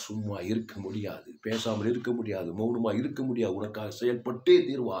தேவனால் சும்மா இருக்க முடியாது, பேசாமல் இருக்க முடியாது, மௌனமாக இருக்க முடியாது. உனக்காக செயல்பட்டே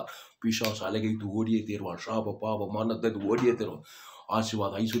தீர்வார். பிசாசு அலகைத்து ஓடியே தீர்வார். சாப பாவ மரணத்தை ஓடியே தரும்.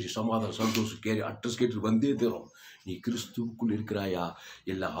 ஆசீர்வாதம் ஐஸ்வர்ய சமாதானம் சந்தோஷம் கேட்டு அட்ரஸ் கேட்டு வந்தே தரும். நீ கிறிஸ்துவுக்குள் இருக்கிறாயா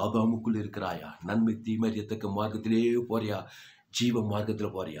இல்லை ஆதாமுக்குள் இருக்கிறாயா? நன்மை தீமை அறியத்தக்க மார்க்கத்திலே போறியா? ஜீவ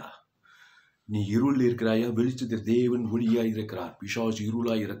மார்க்கத்தில் போறியா? நீ இருளில் இருக்கிறாயா? வெளிச்சத்தில் தேவன் ஒளியாய் இருக்கிறார். பிசாசு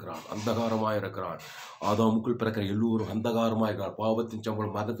இருளாய் இருக்கிறான், அந்தகாரமாய் இருக்கிறான். ஆதாமுக்குள் பிறக்கிற எல்லோரும் அந்தகாரமாக இருக்கிறார். பாவத்தின்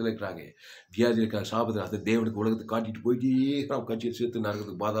சம்பளம் மரணத்தில் இருக்கிறாங்க, வியாதி இருக்கிற சாபத்தில். அதை தேவனுக்கு உலகத்தை காட்டிட்டு போயிட்டே இருக்கிறான். கட்சியை சேர்த்து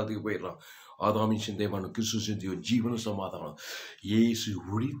நரகத்துக்கு பாதாளத்துக்கு போயிடலாம். ஆதாமின் சிந்தைமான கிறிஸ்து சிந்தையோ ஜீவனும் சமாதானம். இயேசு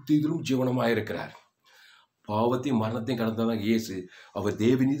ஒழித்ததிலும் ஜீவனமாக இருக்கிறார். பாவத்தையும் மரணத்தையும் கடந்ததான் இயேசு. அவர்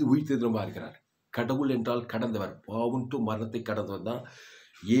தேவனீது உயிர்த்தெழுந்தவராக இருக்கிறார். கடவுள் என்றால் கடந்தவர். பாவம் டு மரணத்தை கடந்தவர் தான்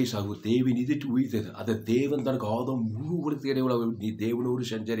இயேசு. அவர் தேவனீதி உயிர்த்தது. அதை தேவன் தனக்கு ஆதாம் முழு உலகத்தை இடைவெளி நீ தேவனோடு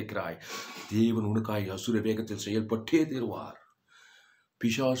சஞ்சரிக்கிறாய். தேவன் உனக்காய் அசுர வேகத்தில் செயல்பட்டே தருவார்.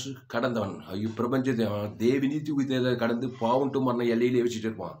 பிசாசு கடந்தவன். பிரபஞ்சத்தை தேவனீதி உயிர்த்ததை கடந்து பாவம் டு மரணம் எல்லையிலே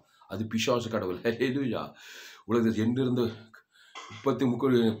வச்சுட்டு இருப்பான். அது பிசாசு கடவுள். ஹல்லேலூயா. உலகத்தில் என்றிருந்து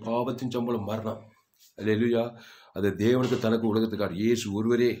 30 பாவத்தின் சம்பளம் மரணம். ஹல்லேலூயா. அது தேவனுக்கு தனக்கு உலகத்துக்கார். இயேசு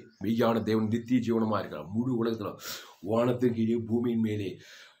ஒருவரே மெய்யான தேவன், நித்திய ஜீவனமாக இருக்கிறார். முழு உலகத்தில் வானத்தின் கீழே பூமியின் மேலே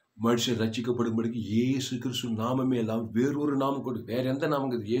மனுஷன் ரட்சிக்கப்படும்படிக்கு இயேசு கிறிஸ்து நாமமே எல்லாம் வேறொரு நாமம் கொடு. வேற எந்த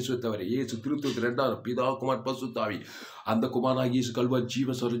நாமம் இயேசுவை தவிர. இயேசு திருத்துவத்தில் 2 பிதா குமார் பசுத்தாவி. அந்த குமாராக இயேசு கல்வா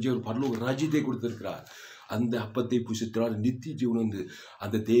ஜீவ சொரஜீவர் பரலோக ராஜ்யத்தை கொடுத்திருக்கிறார். அந்த அப்பத்தை புசித்தால் நித்திய ஜீவன் வந்து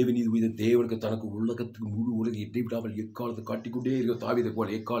அந்த தேவனீதி உயிர் தேவனுக்கு தனக்கு உலகத்துக்கு முழு உலகம் எட்டை விடாமல் எக்காலத்தை காட்டிக்கொண்டே இருக்கிற தாவீதை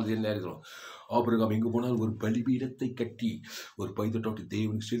போல எக்காலத்தில் என்ன இருக்கிறோம். ஆபிரகாம் எங்கே போனால் ஒரு பலிபீடத்தை கட்டி ஒரு பைதட்டோட்டு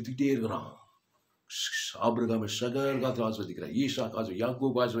தேவனுக்கு செலுத்திக்கிட்டே இருக்கிறான். ஆபிரகாமை சகல காலத்தில் ஆஸ்வதிக்கிறார். ஈஷா காசு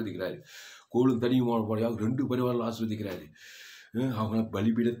யாக்கோபு ஆஸ்வதிக்கிறாரு. கோளும் தனியுமான 2 பரிவாரில் ஆஸ்வதிக்கிறாரு. அவங்க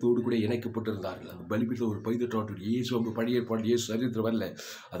பலிபீடத்தோடு கூட இணைக்கப்பட்டிருந்தார்கள். அந்த பலிபீடத்தில் ஒரு பழுதற்ற ஆட்டுக்குட்டி. இயேசு அவங்க பழைய ஏற்பாடு இயேசு சரித்திரம் வரல.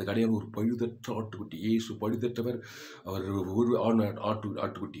 அது கிடையாது. ஒரு பழுதற்ற ஆட்டுக்குட்டி. இயேசு பழுதற்றவர். அவர் ஒரு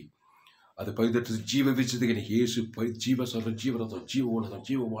ஆட்டுக்குட்டி. அது பழுதற்ற ஜீவ விச்சத்துக்கு இயேசு ஜீவ சரம், ஜீவரத்தம், ஜீவ உலகம்,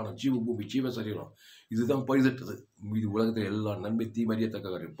 ஜீவமானம், ஜீவ பூமி, ஜீவ சரீரம். இதுதான் பழுதற்றது. இது உலகத்தில் எல்லா நன்மை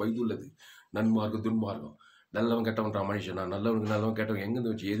தீமறியத்தக்க காரியம். பழுதுள்ளது நன்மார்க்கம் துன்மார்க்கம். நல்லவன் கெட்டவன்றான் மனுஷன். நான் நல்லவன் கெட்டவன்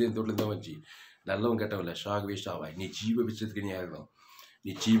எங்கேருந்து வச்சு ஏதேன் தோட்டத்தில் தான் வச்சு. நல்லவன் கெட்டவன் இல்லை, சாகவே சாவாய். நீ ஜீவ விருட்சத்துக்கு நீ ஆகணும்.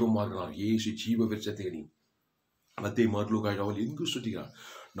 நீ ஜீவமாக இருக்கணும். இயேசு ஜீவ விருட்சத்துக்கு நீ மத்திய மார்லூக்காய் அவள் எங்கு சுட்டிக்கிறான்.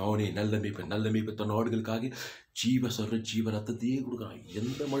 நானே நல்ல மேய்ப்பன் தன் நாடுகளுக்காக ஜீவ சொல்ற ஜீவ ரத்தத்தையே கொடுக்குறான்.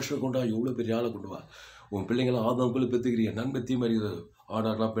 எந்த மனுஷனை கொண்டா எவ்வளோ பெரிய ஆளை கொண்டு வா. உன் பிள்ளைங்களாம் ஆதாமுக்குள்ள பெற்றுக்கிறீங்க. நன்மை தீமறி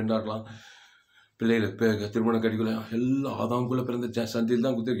ஆடாகலாம் பெண்ணாகலாம் பிள்ளைகளை திருமணம் கடிக்கலாம் எல்லாம் ஆதாமுக்குள்ள பிறந்த சந்தையில்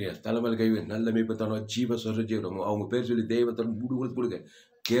தான் கொடுத்துருக்கீங்க. தலைமையில் கைவி நல்ல மேய்ப்பன் ஜீவ சொல்ற ஜீவன் அவங்க பேர் சொல்லி தெய்வத்தன் மூடு கொடுக்க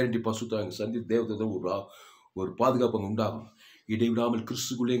கேரண்டி பசுத்தாங்க. சந்தி தேவத்தை ஒரு பாதுகாப்பு அங்கே உண்டாகும். இடைவிடாமல்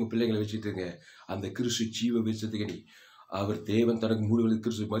கிறிஸ்துக்குள்ளே எங்கள் பிள்ளைங்களை வச்சுட்டுங்க. அந்த கிறிஸ்து ஜீவ விருட்சத்துக்கு நீ அவர் தேவன் தனக்கு மூடுவது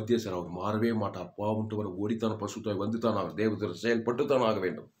கிறிஸ்து மத்திய சார். அவர் மாறவே மாட்டார். பாவம்ட்டு வர ஓடித்தான பசுத்தாய் வந்துத்தான் அவர் தேவத்தை செயல்பட்டு தான் ஆக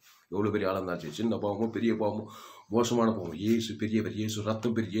வேண்டும். எவ்வளோ பெரிய ஆளந்தாச்சு. சின்ன பாவமும் பெரிய பாவமும் மோசமான பாவம். இயேசு பெரியவர். இயேசு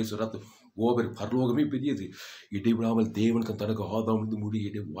ரத்தம் பெரிய. இயேசு ரத்தம் ஓவர் பரலோகமே பெரியது. இடைவிடாமல் தேவனுக்கு தனக்கு ஆதாம் முடி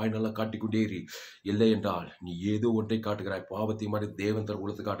வாய் நல்லா காட்டிக்கொண்டே இல்லை என்றால் நீ ஏதோ ஒன்றை காட்டுகிறாய். பாவத்தை மாதிரி தேவன் தன்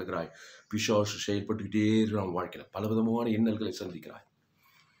உலகத்தை காட்டுகிறாய். பிசாசு செயல்பட்டுக்கிட்டே இருக்கிறான். வாழ்க்கையில் பலவிதமான இன்னல்களை சந்திக்கிறாய்.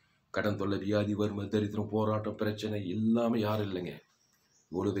 கடன் தொல்லை, வியாதி, வறுமை, தரித்திரம், போராட்டம், பிரச்சனை எல்லாமே யாரும் இல்லைங்க.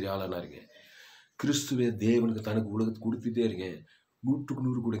 இவ்வளோ பெரிய ஆளானா இருங்க. கிறிஸ்துவே தேவனுக்கு தனக்கு உலகத்தை கொடுத்துட்டே இருங்க. 100க்கு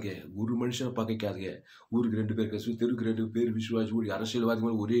 100 கொடுங்க. ஒரு மனுஷனை பகைக்காதுங்க. ஊருக்கு 2 பேர் கசு, தெருக்கு 2 பேர் விசுவாசி ஊழி. அரசியல்வாதி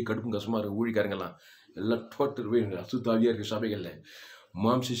மேலே ஒரே கடுப்பும் கஷ்டமாக இருக்கு. ஊழிக்காரங்கெல்லாம் எல்லாம் டோட்டல் அசுத்தாவியாக இருக்க சபைகளில்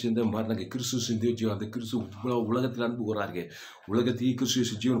மாம்ச சிந்தை மாறினாங்க. கிறிஸ்து சிந்தை ஜீவன். அந்த கிறிஸ்து உலகத்தில் அன்பு கூறாருங்க. உலகத்தையே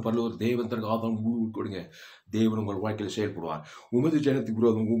கிறிஸ்து ஜீவன் பண்ணல ஒரு தேவன் தனக்கு ஆதாம் மூடு கொடுங்க. தேவன் உங்கள் வாழ்க்கையில் செயல்படுவார். உமது ஜனத்துக்கு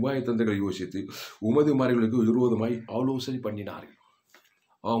விரோதம் உபாய தந்தங்களை யோசித்து உமது மறைகளுக்கு விரோதமாய் ஆலோசனை பண்ணினார்கள்.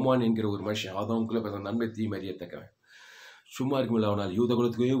 ஆமான் என்கிற ஒரு மனுஷன் ஆதாமுக்குள்ள நன்மை தீமறியத்தக்கவன். சும்மா இருக்குமில்ல. அவனால் யூத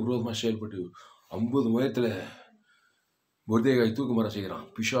குலத்துக்கே விரோதமாக செயல்பட்டு 50 வயதில் மொர்தெகாய் தூக்கு மரம் செய்கிறான்.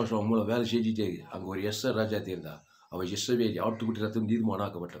 பிசாசு அவன் மூலம் வேலை செஞ்சுட்டே அங்கே ஒரு எஸ்ஸர் ராஜாத்தி இருந்தா. அவன் எஸ்ஸவேலி ஆட்டுக்குட்டி ரத்தம்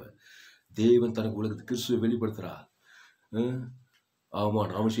நீதிமானாக்கப்பட்டவன். தேவன் தனக்கு உலகத்து கிறிஸ்துவை வெளிப்படுத்துகிறார்.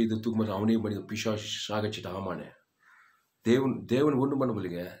 ஆமான் அவன் செய்த தூக்கு மரம் அவனே பண்ணி பிசாசு சாகச்சிட்டான். ஆமானே தேவன் ஒன்றும் பண்ண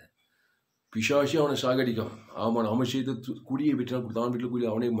முடியலைங்க. பிசாசி அவனை சாகடிக்கும். ஆமான் அவன் செய்த குடியை விட்டான். கொடுத்தான் வீட்டில்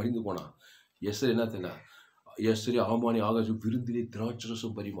கூலி அவனே மடிந்து போனான். எஸ்ஸர் என்ன தெரியல. எஸ்ஸரி ஆமானி ஆகாசம் விருந்திலே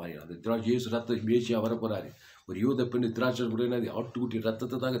திராட்சரசம் பரிமாறினான். அந்த திராட்சை ரத்தம் மேசியாக வரப்போறாரு. ஒரு யூத பெண்ணு திராட்சரசம் கூட ஆட்டுக்குட்டி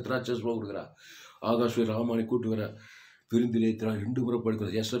ரத்தத்தை தாங்க திராட்சரசமாக கொடுக்குறா. ஆகாஷ் ராமானை கூட்டு வர விருந்திலே 2 முறை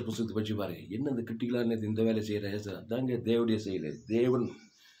படுக்கிறது. எஸ்ஸர் புத்தகத்தை வச்சு பாருங்க. என்ன அந்த கிட்டிகளான இந்த வேலை செய்கிற எஸ்ஸர் அதாங்க தேவடைய செய்யலை. தேவன்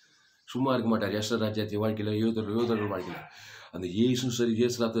சும்மா இருக்க மாட்டார். எஸ்ஸர் ராஜ்யத்தை வாழ்க்கையில் யோதர்கள் வாழ்க்கையில் அந்த இயேசும் சரி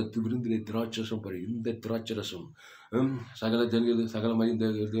இயேசு ரத்தத்தை விருந்திலே திராட்சரசம் பாரு. இந்த திராட்சரசம் சகல ஜனங்களுக்கு சகல மனித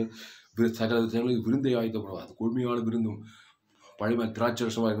சகல ஜனங்களுக்கு விருந்தை ஆயத்தப்படுவார். அது கொள்மையான விருந்தும் பழைய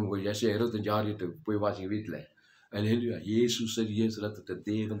திராட்சரசமாக இருக்கும். ஏசியா 25:6 போய் வாசிங்க வீட்டில். அதில் இயேசு சரி இயேசு ரத்தத்தை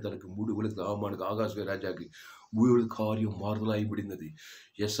தேவன் தனக்கு மூடு விழுத்து ஆமானுக்கு ஆகாஷ்வே ராஜாக்கு மூடு காரியம் மாறுதலாகி முடிந்தது.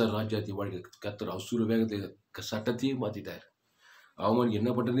 எஸ்ஸர் ராஜாத்தி வாழ்க்கை கத்தர் அசுர வேகத்தை சட்டத்தையே மாற்றிட்டார். ஆமான் என்ன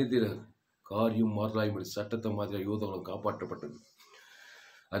பண்ணுறதே தெரியாது. காரியம் மாறலாய் சட்டத்தை மாதிரி யூதர்களும் காப்பாற்றப்பட்டது.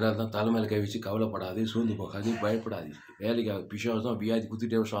 அதனால தான் தலைமையில் கை வச்சு கவலைப்படாது, சோர்ந்து போகாது, பயப்படாது. வேலைக்காக பிசாசம் வியாதி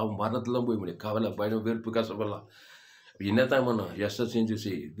குத்திட்டே சாவும் மரணத்தில் தான் போய் முடியும். கவலை, பயம், வெறுப்பு, கஷ்டப்படலாம். என்னத்தான் பண்ணோம்? செஞ்சு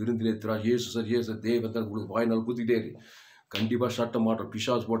செய். விருந்திலே இயேசு சார் இயேசு தேவத்தான் உங்களுக்கு வாய்நாள் குத்திட்டே இரு. கண்டிப்பாக சட்டம் மாற்றம்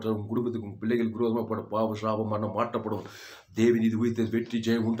பிசாசு போட்ட உங்கள் குடும்பத்துக்கு உங்கள் பிள்ளைகளுக்கு விரோதமாக போட பாவ சாபம் மரணம் மாற்றப்படும். தேவன் இது உயிர்த்த வெற்றி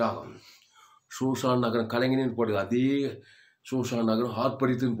ஜெயம் உண்டாகும். சூசான் நகரம் கலைஞனின் போடுது, அதே சூசான் நகரம்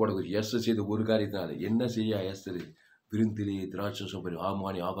ஆர்ப்பரித்துன்னு போடுது. செய்த ஒரு காரியத்தினால என்ன செய்ய எஸ்தர் விருந்திலே திராட்சம் பரி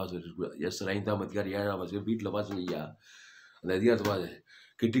ஆமானி ஆகாசம் எஸ்தர் 5ஆம் அதிகாரம் 7ஆம் அதிகாரம் வீட்டில் வாசல் ஐயா அந்த அதிகாரத்தை பாது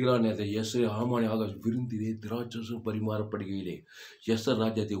கெட்டிகளான எஸ்தர் ஆமானி ஆகாசம் விருந்திலே திராட்சம் பரிமாறப்படுகையிலே எஸ்தர்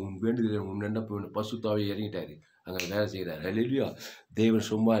ராஜ்யத்தை உன் வேண்டுதலை உன் நினைப்பு பசுத்தாவே இறங்கிட்டாரு. அங்கே வேலை செய்கிறார். இல்லையா? தேவன்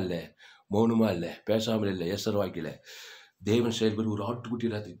சும்மா இல்லை, மௌனமா இல்லை, பேசாமல் இல்லை. எஸ்தர் வாக்கில் தேவன் செயல்பட்டு ஒரு ஆட்டுக்குட்டி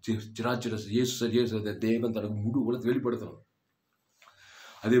திராட்சை இயேசு தேவன் தனக்கு முழு உலகத்தை வெளிப்படுத்தணும்.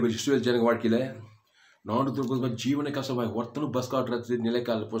 அதே மாதிரி இஸ்ரவேல் ஜனங்க வாழ்க்கையில் 430 ஜீவனை கசமாய் ஒருத்தனும் பஸ் காட்டுறது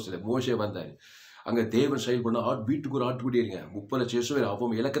நிலைக்கால போசல மோசே வந்தார். அங்கே தேவன் செயல்பட வீட்டுக்கு ஒரு ஆட்டுக்குட்டி இருங்க 30 லட்சம் இஸ்ரவேல் அப்போ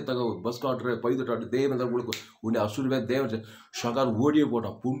இலக்கத்தக பஸ் காட்டுற பைதாட்டு தேவன் தான் உங்களுக்கு உன்னை அசுரவே தேவன் ஷகார் ஓடியே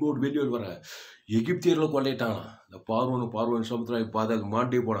போட்டான். புண்ணோடு வெளியில் வர எகிப்தியர்களும் கொள்ளையிட்டானா. இந்த பார்வன் சமுத்திரம் பாதாது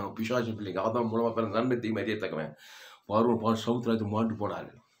மாண்டே போனாங்க. பிசாசு பிள்ளைங்க அதான் மூலமாக பிறந்த நன்மை தீமை அறியத்தக்கவன் பார்வன் சமுத்திரத்தை மாண்டு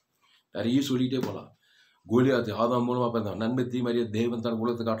போனார். நிறைய சொல்லிகிட்டே போகலாம். கோலியாத்து ஆதாம் மூலமாக பிறந்தான். நன்மை தீமறிய தேவன் தன்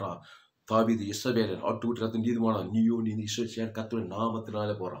உலகத்தை காட்டுறான். தாவீது இஸ்ரவேலர் ஆட்டுக்குட்டி ரத்தம் நீதிமானான். நீயோ நீ இஸ்ரவேல் கர்த்தருடைய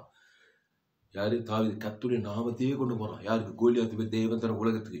நாமத்தினாலே போகிறான். யாரு? தாவீது கர்த்தருடைய நாமத்தையே கொண்டு போகிறான். யாருக்கு? கோலியாத்து தேவன் தன்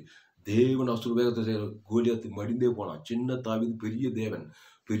உலகத்துக்கு தேவன் அசுர வேகத்தை செய்கிற கோலியாத்து மடிந்தே போனான். சின்ன தாவீது பெரிய தேவன்,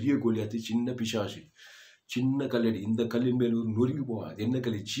 பெரிய கோலியாத்து சின்ன பிசாசு, சின்ன கல்லடி. இந்த கல்லின் மேல் ஒரு நொறுங்கி போவாது. என்ன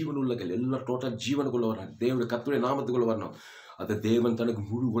கல்? ஜீவன் உள்ள கல். எல்லாம் டோட்டல் ஜீவனுக்குள்ளே வரணும். தேவனுடைய கர்த்தருடைய நாமத்துக்குள்ளே வரணும். அதை தேவன் தனக்கு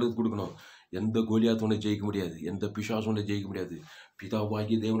முழு உலகத்து கொடுக்கணும். எந்த கோலியாத்தோட ஜெயிக்க முடியாது, எந்த பிசாசோட ஜெயிக்க முடியாது.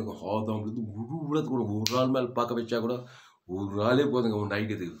 பிதாவாகி தேவனுக்கு ஆதாம்லேருந்து முழு உலகத்துக்கு கூட ஒரு ஆள் மேல் பார்க்க வச்சா கூட ஒரு ஆளே போதுங்க ஒன்று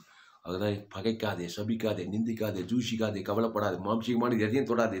ஐக்கியத்துக்கு. அதுதான் பகைக்காதே, சபிக்காதே, நிந்திக்காதே, தூஷிக்காதே, கவலைப்படாது, மாம்சிகமான எதையும்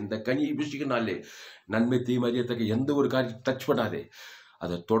தொடாது. இந்த கனியை புஷ்டிக்கனாலே நன்மை தீமை அறியத்தக்க எந்த ஒரு காரியம் டச் பண்ணாதே.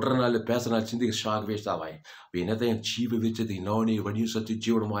 அதை தொடர்னால பேசினால் சிந்திக்க ஷாக் வேஸ்ட் ஆவாய். என்னத்தையும் ஜீவ வச்சதை நானே வடியும் சத்து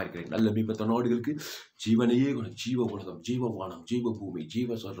ஜீவனமாக இருக்கிறேன். நல்ல மீபத்த நாடுகளுக்கு ஜீவனையே ஜீவ உலகம், ஜீவவானம், ஜீவ பூமி, ஜீவ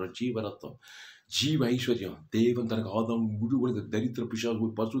சொல்றம், ஜீவ ரத்தம், ஜீவ ஐஸ்வர்யம். தேவன் தனக்கு ஆதாம் முழு உலக தரித்திர பிசாசு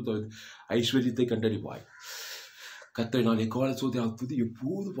பசு ஐஸ்வர்யத்தை கண்டறிவாய். கத்தரை நான் எக்கால சோதி துதி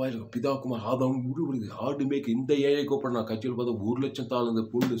எப்போது பாயிருக்கும். பிதாக்குமார் ஆதாம் முழு உலக ஆடு மேய்க்க இந்த ஏழை கூப்பிடணும். கட்சியில் பார்த்தா 1 லட்சம் தாழ்ந்த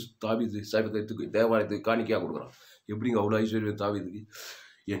பொண்ணு தாவீது சைவத்துக்கு தேவாலயத்துக்கு காணிக்கையாக கொடுக்குறான். எப்படிங்க அவ்வளோ ஐஸ்வர்யம் தாவீதுக்கு?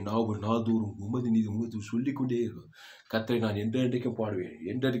 என் நாதூரும் உமது நீதி உமது சொல்லிக்கொண்டே இருக்கும். கத்தரை நான் என்றைக்கும் பாடுவேன்,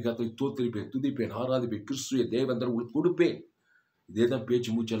 என்றைக்கு கத்தரை தோத்தரிப்பேன், துதிப்பேன், ஆராதிப்பேன், கிறிஸ்துவை தேவன் உங்களுக்கு கொடுப்பேன். இதே தான் பேச்சு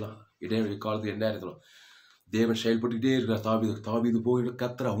மூச்செல்லாம். இடைவெளி காலத்துக்கு என்ன நேரத்தில் தேவன் செயல்பட்டுக்கிட்டே இருக்கிறார். தாவீது போய்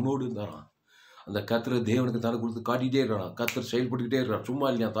கத்தரை அவனோடு இருந்தாரான். அந்த கத்தரை தேவனுக்கு தலை கொடுத்து காட்டிகிட்டே இருக்கிறான். கத்தரை செயல்பட்டுக்கிட்டே இருக்கிறான். சும்மா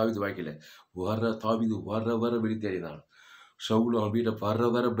இல்லையா? தாவீது வாய்க்கல தாவீது வர வெளி தேடினான். சவுல் அவன் வீட்டை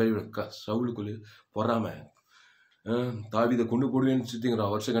வர வெளி சவுலுக்குள்ளே பொறாம தாவீதை கொண்டு போடுவேன்னு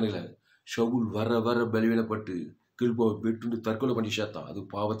சுத்திங்கிறான். வருஷ கணக்கில் ஷவுல் வர பலவீனப்பட்டு கீழ்போ வெட்டு தற்கொலை பண்ணி சேர்த்தான். அது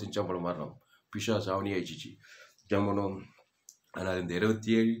பாவத்தின் சம்பளம் மரணம். பிசாசு அவனி ஆயிடுச்சு ஜம்பனம். ஆனால் இந்த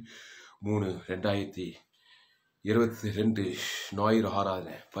 27/3/2022 ஞாயிறு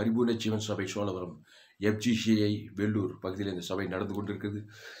ஆராதனை பரிபூர்ண ஜீவன் சபை சோழவரம் FGCI வெள்ளூர் பகுதியில் இந்த சபை நடந்து கொண்டிருக்கிறது.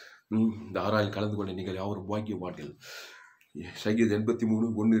 இந்த ஆராயில் கலந்து கொண்ட நீங்கள் யாவரும் பாக்கியவான்கள். சங்கீதம்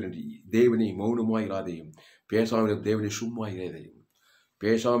 83:1-2 தேவனை மௌனமாயிராதையும் பேசாமல் தேவனை சும்மாயிராதையும்,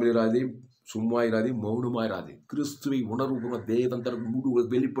 பேசாமலிராதையும் சும்மாயிராதையும் மௌனமாயிராதே. கிறிஸ்துவை உணர்வு தேவன் தனக்கு முழு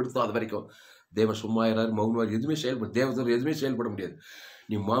வெளிப்படுத்தாத வரைக்கும் தேவன் சும்மாயிராரு, மௌனமாக எதுவுமே செயல்படும். தேவதர் எதுவுமே செயல்பட முடியாது.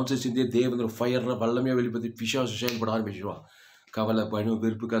 நீ மாம்ச சிந்திய தேவதர் ஃபயர்னா வல்லமையாக வெளிப்படுத்தி பிசாசு செயல்பட ஆரம்பிச்சுடுவான். கவலை, பயம்,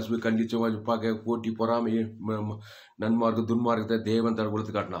 வெறுப்பு, கசுப்பு, கண்டிச்சவாஜ் பார்க்க போட்டி, பொறாமையை, நன்மார்க்க துன்மார்க்கத்தை தேவன் தர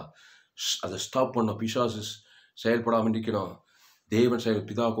கொடுத்து காட்டினா அதை ஸ்டாப் பண்ணோம். பிசாசு செயல்படாமல் நிற்கணும். தேவன் செயல்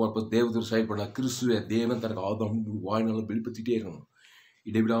பிதாவுக்கு தேவதூர் செயல்படனா கிறிஸ்துவ தேவன் தனக்கு ஆதாம் வாழ்நாளும் வெளிப்படுத்திட்டே இருக்கணும்.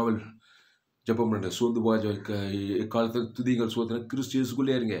 இடைவிடாமல் ஜப்பம் பண்ண சோர்ந்து போய் காலத்தில் துதிகள் சோதனை கிறிஸ்து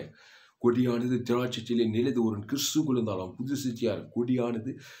இயேசுக்குள்ளே இருங்க. கொடியானது திராட்சை செடியை நிலைத்து ஒரு கிறிஸ்துக்குள் இருந்தாலும் புது சிச்சியார்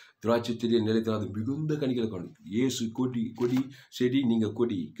கொடியானது திராட்சை செடியை நிலைத்து அது மிகுந்த கனிகளை காணும். இயேசு கொடி செடி, நீங்கள்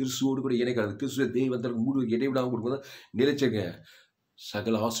கொடி கிறிஸ்துவோடு கூட இணைக்காது. கிறிஸ்துவ தேவன் தனக்கு முழு இடைவிடாமல் கொடுக்கும்போது நிலைச்சங்க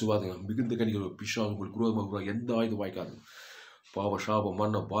சகல ஆசீர்வாதங்கள் மிகுந்த கனிகள். பிசாசு உங்களுக்கு குரோதமாக எந்த ஆயுதம் வாய்க்காது. பாவ சாபம்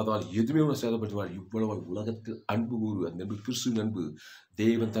மரணம் பாதாளம் எதுவுமே உன்னை சேதப்படுத்துவார். இவ்வளவு உலகத்தில் அன்பு கூறு, அந்த அன்பு கிறிஸ்துவின் அன்பு.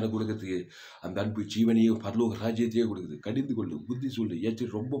 தேவன் தனக்கு உலகத்துக்கு அந்த அன்பு ஜீவனையும் பரலோக ராஜ்யத்தையே கொடுக்குது. கடிந்து கொள்ளு, புத்தி சொல்லு, ஏற்றி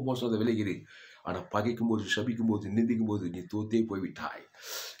ரொம்ப மோசம் அதை விளைகிறேன். ஆனால் பகைக்கும் போது, சபிக்கும் போது, நிந்திக்கும் போது நீ தோத்தே போய்விட்டாய்.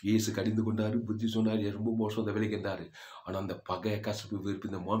 இயேசு கடிந்து கொண்டாரு, புத்தி சொன்னார், ரொம்ப மோசம் அதை விளைகின்றாரு. ஆனால் அந்த பகை, கசப்பு, வெறுப்பு,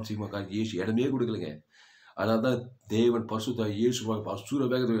 இந்த மாம்சீகமாக இயேசு இடமே கொடுக்கலைங்க. அதனால தான் தேவன் பரிசுத்த இயேசு அசுர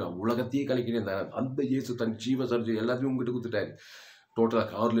வேகத்தில் உலகத்தையே கலைக்கிறேன். அந்த இயேசு தன் ஜீவ சர்ஜை எல்லாத்தையும் உங்ககிட்ட கொடுத்துட்டாரு.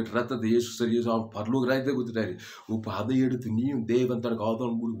 டோட்டலாக 6 லிட்டர் ரத்தத்தை இயேசு சரி பரலோக ராஜ்யத்தை கொடுத்துட்டாரு. இப்போ அதை எடுத்து நீயும் தேவன் தனக்கு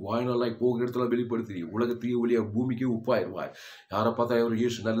ஆதாரம் மூடி வாய்நாளாய் போகிற இடத்துல வெளிப்படுத்தி உலகத்தையே ஒளியா பூமிக்கே உப்பாயிருவார். யாரை பார்த்தா அவர்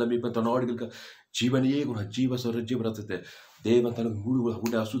இயேசு நல்ல மீட்பன் தன் ஆடுகளுக்கு ஜீவனையே ஜீவ ஜீவ ரத்தத்தை தேவன் தனக்கு முழு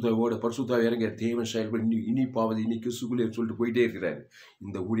உடைய அசுத்தாவோட பரிசுத்தாவை இறங்க தேவன் செயல்படி இனிப்பாவது இனி கிறிஸ்துக்குள்ளே சொல்லிட்டு போயிட்டே இருக்கிறாரு.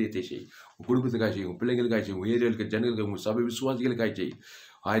 இந்த ஊழியத்தை செய், உங்கள் குடும்பத்துக்காக செய்யும், பிள்ளைங்களுக்காக செய்யும், ஏரியாளுக்கு ஜனங்களுக்கு, உங்கள் சபை விசுவாசிகளுக்காக செய்.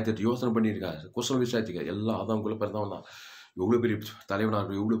 1008 யோசனை பண்ணியிருக்காரு, குசலம் விசாரிச்சுக்க. எல்லாம் அதான்குள்ளே பிறந்தவன் தான். எவ்வளோ பெரிய தலைவனாக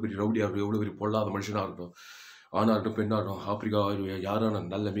இருக்கட்டும், எவ்வளோ பெரிய ரவுடியாக இருக்கட்டும், எவ்வளோ பெரிய பொல்லாத மனுஷனாக இருக்கட்டும், ஆணாக இருக்கட்டும், பெண்ணாக இருக்கட்டும், ஆப்பிரிக்கா யாரான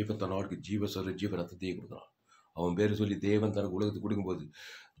நல்ல மீட்பன் நாடுக்கு ஜீவ ரத்தத்தையே கொடுக்குறான். அவன் பேர் சொல்லி தேவன் தனக்கு உலகத்துக்கு கொடுக்கும்போது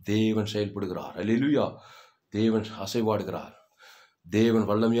தேவன் செயல்படுகிறார். அல்லேலூயா. தேவன் அசைவாடுகிறார். தேவன்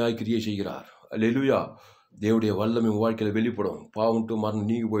வல்லமையாய் கிரியை செய்கிறார். அல்லேலூயா. தேவனுடைய வல்லமை வாழ்க்கையில் வெளிப்படும். பாவம்ட்டு மரணம்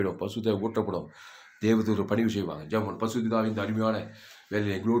நீங்கி போயிடும். பசுத்தை ஊற்றப்படும். தேவதூர் பணிவு செய்வாங்க. ஜெபம் பசுதாவின் இந்த அருமையான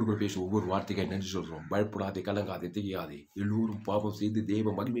வேலையை எங்களோடு கூட பேசி ஒவ்வொரு வார்த்தைக்காக நன்றி சொல்கிறோம். பயப்படாதே, கலங்காதே, திகையாதே. எல்லோரும் பாவம் செய்து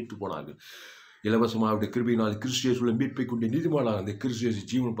தேவ மகிமைத்து போனார்கள். இலவசமாக அவருடைய கிருபையினால் கிறிஸ்துவின் மீட்பை கொண்டு நீதிமானார். அந்த கிறிஸ்துவின்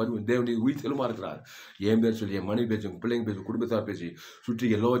ஜீவன் பதிவு தேவனுடைய உயிர்த்தெலுமா இருக்கிறார். என் பேர் சொல்லி, என் மனைவி பேச்சு, உங்கள் பிள்ளைங்க பேச்சு, குடும்பத்தார் பேச்சு, சுற்றி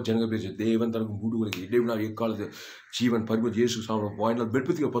எல்லா ஜனங்க பேச்சு, தேவன் தனக்கு மூடுவதற்கு இடைவினால் எக்காலத்து ஜீவன் பரிமதி இயேசு சாப்பிட வாயினால்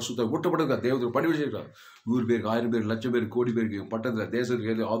வெறுப்பத்துக்கு பசுத்தை ஊட்டப்படுங்க. தேவத்தில் பணிவு செய்கிறார். 100 பேருக்கு, 1000 பேர், லட்சம் பேர், கோடி பேருக்கு பட்டத்தில்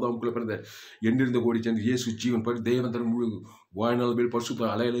தேசத்துக்கு ஆதாமுக்குள்ள பிறந்த எண்ணிருந்த கோடி சேர்ந்து இயேசு ஜீவன் பரி தேவன் தனக்கு முழு வாய்நாள் பேர் பசுத்த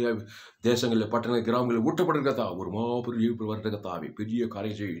அலையிலையா தேசங்களில், பட்டணங்கள், கிராமங்களில் ஊட்டப்படுகிறதா ஒரு மாபெரும் ஈர்ப்பு வரட்டகத்தாவே பெரிய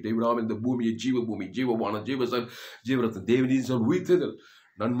காரியம் செய்யும். இடைவிடாமல் இந்த பூமியை ஜீவபூமி, ஜீவவான, ஜீவரத்தம் தேவநீதி சொல் உயிர்த்ததல்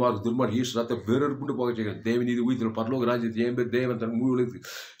நன்மார்க்கு துன்மார்க்கு இயேசு ரத்த வேறொரு கொண்டு போக செய்கிறார். தேவநீதி உயிர்த்தல் பரலோக ராஜ்யத்தை ஏன் பேர் தேவன் தன் முழு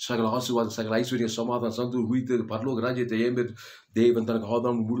சகல ஆசீர்வாதம், சகல ஐஸ்வர்யம், சமாதானம், சந்தோஷம் உயிர்த்தது பரலோக ராஜ்யத்தை ஏன் பேர் தேவன் தனக்கு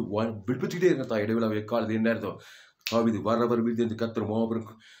ஆதாம் முழு விடுபட்டுக்கிட்டே இருக்கா. இடைவிழா எக்காலத்து என்ன அர்த்தம்? தாவீது வரவர் வீழ்ந்து கர்த்தர் மாபெரும்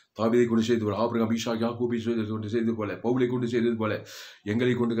தாவீதை கொண்டு செய்து போல, ஆபிரகாம், ஈசாக், யாக்கோபை கொண்டு செய்தது போல, பவுலை கொண்டு செய்தது போல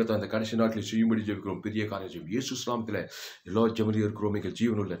எங்களை கொண்டு கத்த அந்த கடைசி நாட்டில் செய்யும்படி ஜெபிக்கிறோம். பெரிய காரியம் செய்யும். இயேசு நாமத்தில் எல்லா ஜெபத்திலும் இருக்கிறோம். எங்கள்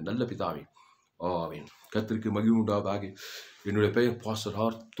ஜீவனுள்ள நல்ல பிதாவே, ஆமென். கர்த்தருக்கு மகிமை உண்டாவதாக. என்னுடைய பெயர் பாஸ்டர்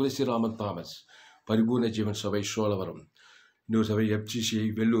ஆர். துளசிராமன் தாமஸ், பரிபூர்ண ஜீவன் சபை சோழவரம். இன்னொரு சபை FGCI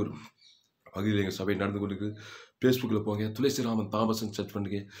வெள்ளூர் பகுதியில் எங்கள் சபை நடந்து கொண்டு ஃபேஸ்புக்கில் போங்க, துளசிராமன் தாமஸ்ன்னு சர்ச்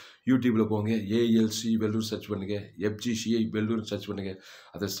பண்ணுங்க. யூடியூப்பில் போங்க, ALC வெள்ளூர் சர்ச் பண்ணுங்க, FGCI வெள்ளூர் சர்ச் பண்ணுங்க.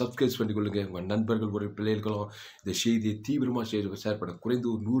 அதை சப்ஸ்கிரைப் பண்ணிக்கொள்ளுங்க. உங்கள் நண்பர்கள், ஒரு பிள்ளைகளும் இந்த செய்தியை தீவிரமாக ஷேர் பண்ணுங்க. குறைந்து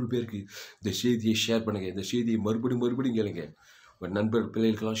ஒரு 100 பேருக்கு இந்த செய்தியை ஷேர் பண்ணுங்கள். இந்த செய்தியை மறுபடியும் கேளுங்க. உங்கள் நண்பர்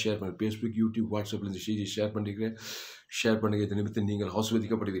பிள்ளைகளுக்கெல்லாம் ஷேர் பண்ணுங்கள். ஃபேஸ்புக், யூடியூப், வாட்ஸ்அப்பில் இந்த செய்தியை ஷேர் பண்ணிக்கிறேன். இந்த நிமித்தம் நீங்கள்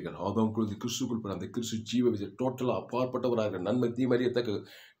ஆசீர்வதிக்கப்படுவீர்கள். ஆதாம் குழந்தை கிறிஸ்துக்குள் அந்த கிறிஸ்து ஜீவ விதை டோட்டலாக அப்பாற்பட்டவராக நன்மை தீமறியத்தக்க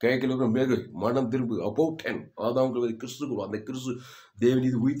கைகளுக்கு மேக மனம் திரும்பு அபவுட் 10 ஆதாம் குழந்தை கிறிஸ்துக்குள் அந்த கிறிஸ்து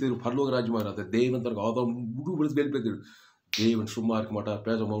தேவநீதி உயிர்த்தது பரலோக ராஜ்யமாக அந்த தேவன் தனக்கு ஆதாம் முழு வெளிப்படுத்தி தேவன் சும்மா இருக்க மாட்டார்.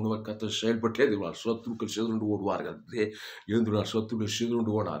 பேச மௌனமாக கத்த செயல்பட்டே தருவார். சத்துருக்கள் சிதறுண்டு ஓடுவார்கள். எழுந்துள்ளார். சத்துருக்கள்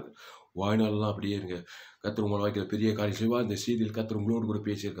சிதறுண்டு ஓடார்கள். வாய்நாளெல்லாம் அப்படியே இருங்க. கர்த்தர் உங்கள் வாழ்க்கையில் பெரிய காரியம் செய்வார். இந்த செய்தியில் கர்த்தர் உங்களோடு கூட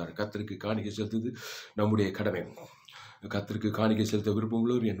பேசியிருக்காரு. கர்த்தருக்கு காணிக்கை செலுத்துவது நம்முடைய கடமை. கர்த்தருக்கு காணிக்கை செலுத்த விருப்பம்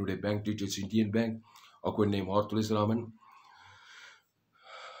உள்ளவர் என்னுடைய bank details Indian bank account name R. Thulasiraman,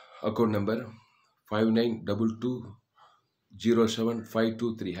 account number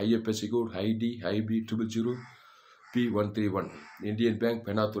 5922075523, IFSC code ID IB000P131, Indian bank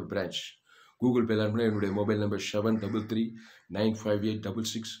Penathur branch. Google Pay அனுப்பினா என்னுடைய mobile number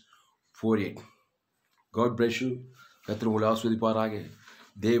 7339586648. God bless you. கர்த்தர் உங்களை ஆஸ்வதிப்பாராக.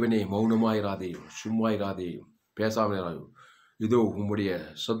 தேவனே, மௌனமாயிராதேயும், சும்மாயிராதேயும், பேசாமலேராயும். இதோ உம்முடைய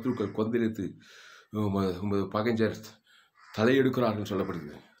சத்துருக்கள் கொந்தளித்து உமது பகைஞர் தலையெடுக்கிறார்கள்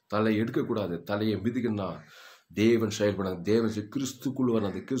சொல்லப்படுது. தலை எடுக்கக்கூடாது. தலையை மிதிக்கணும்னா தேவன் செயல்படாது. தேவன் கிறிஸ்துக்குள் வர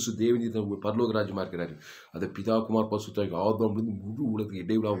அந்த கிறிஸ்து தேவனி பரலோக ராஜ்யமாக இருக்கிறாரு. அதை பிதா குமார் பசுத்தாய் ஆதாமிலிருந்து முழு உலகத்துக்கு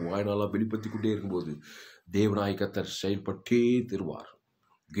இடைவிழா வாய்நாளாக வெளிப்படுத்தி கொண்டே இருக்கும்போது தேவனாய் கர்த்தர் செயல்பட்டே தருவார்.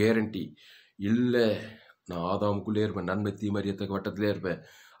 கேரண்டி இல்லை. நான் ஆதாமுக்குள்ளே இருப்பேன், நன்மை தீமறியத்தக்க வட்டத்திலே இருப்பேன்.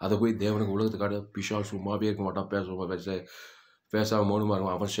 அதை போய் தேவனுக்கு உலகத்துக்காக பிஷால் சும்மாவே இருக்க மாட்டான். பேசாமல் மௌனமாக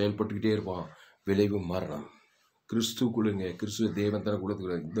இருப்பான். அவன் செயல்பட்டுக்கிட்டே இருப்பான். விளைவு மரணம். கிறிஸ்துக்குள்ளுங்க. கிறிஸ்துவ தேவன் தனக்கு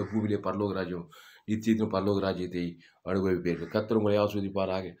உலகத்துக்கு இந்த பூமியிலே பரலோக ராஜ்யம் நித்தியத்தின் பரலோக ராஜ்யத்தை அனுபவிப்பீர்கள். கர்த்தர் உங்களை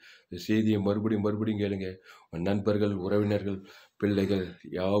ஆஸ்வதிப்பாராக. இந்த செய்தியை மறுபடியும் கேளுங்க. நண்பர்கள், உறவினர்கள், பிள்ளைகள்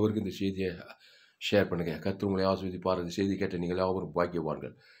யாவருக்கும் இந்த செய்தியை ஷேர் பண்ணுங்கள். கர்த்தர் உங்களை ஆஸ்வதிப்பார். இந்த செய்தி கேட்ட நீங்கள் யாவரும்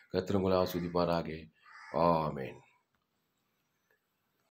பாக்கியவான்கள். கர்த்தர் உங்களை ஆஸ்வதிப்பாராக. ஆமென்.